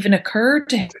that it would even occur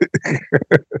to him.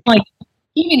 Like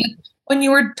even when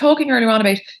you were talking earlier on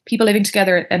about people living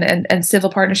together and civil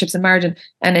partnerships and marriage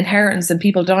and inheritance and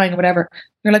people dying or whatever,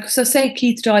 you're like, so say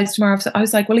Keith dies tomorrow. I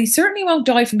was like, well, he certainly won't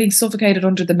die from being suffocated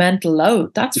under the mental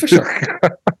load. That's for sure.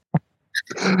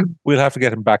 We'll have to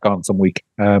get him back on some week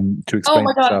to explain. Oh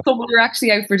my God! So we were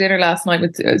actually out for dinner last night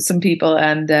with some people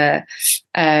and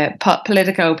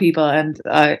Politico people, and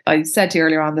I said to you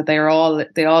earlier on that they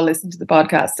all listened to the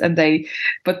podcast, and they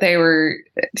were,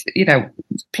 you know,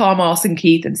 plum-mossing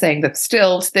Keith and saying that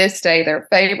still to this day their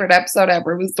favorite episode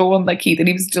ever was the one that Keith, and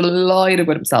he was delighted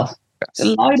with himself. Yes.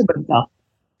 Delighted with himself.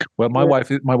 Well, my wife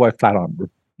flat on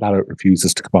flat out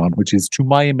refuses to come on, which is to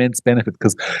my immense benefit,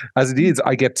 because as it is,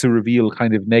 I get to reveal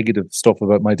kind of negative stuff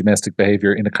about my domestic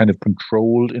behavior in a kind of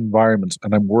controlled environment.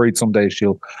 And I'm worried someday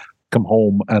she'll come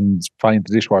home and find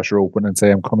the dishwasher open and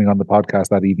say, I'm coming on the podcast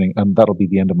that evening. And that'll be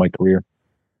the end of my career.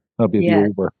 That'll be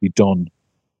over, be done.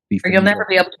 Or you'll never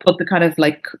be able to put the kind of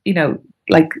like,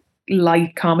 like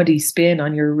light comedy spin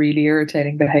on your really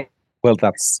irritating behavior. Well,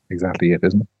 that's exactly it,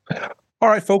 isn't it? All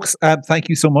right, folks. Thank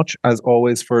you so much, as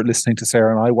always, for listening to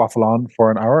Sarah and I waffle on for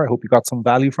an hour. I hope you got some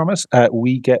value from it.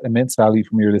 We get immense value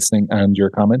from your listening and your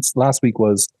comments. Last week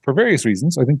was, for various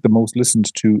reasons, I think the most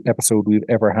listened to episode we've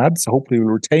ever had. So hopefully we'll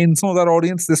retain some of that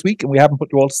audience this week, and we haven't put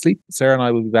you all to sleep. Sarah and I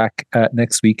will be back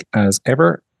next week as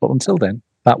ever. But until then,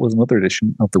 that was another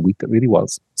edition of The Week That Really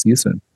Was. See you soon.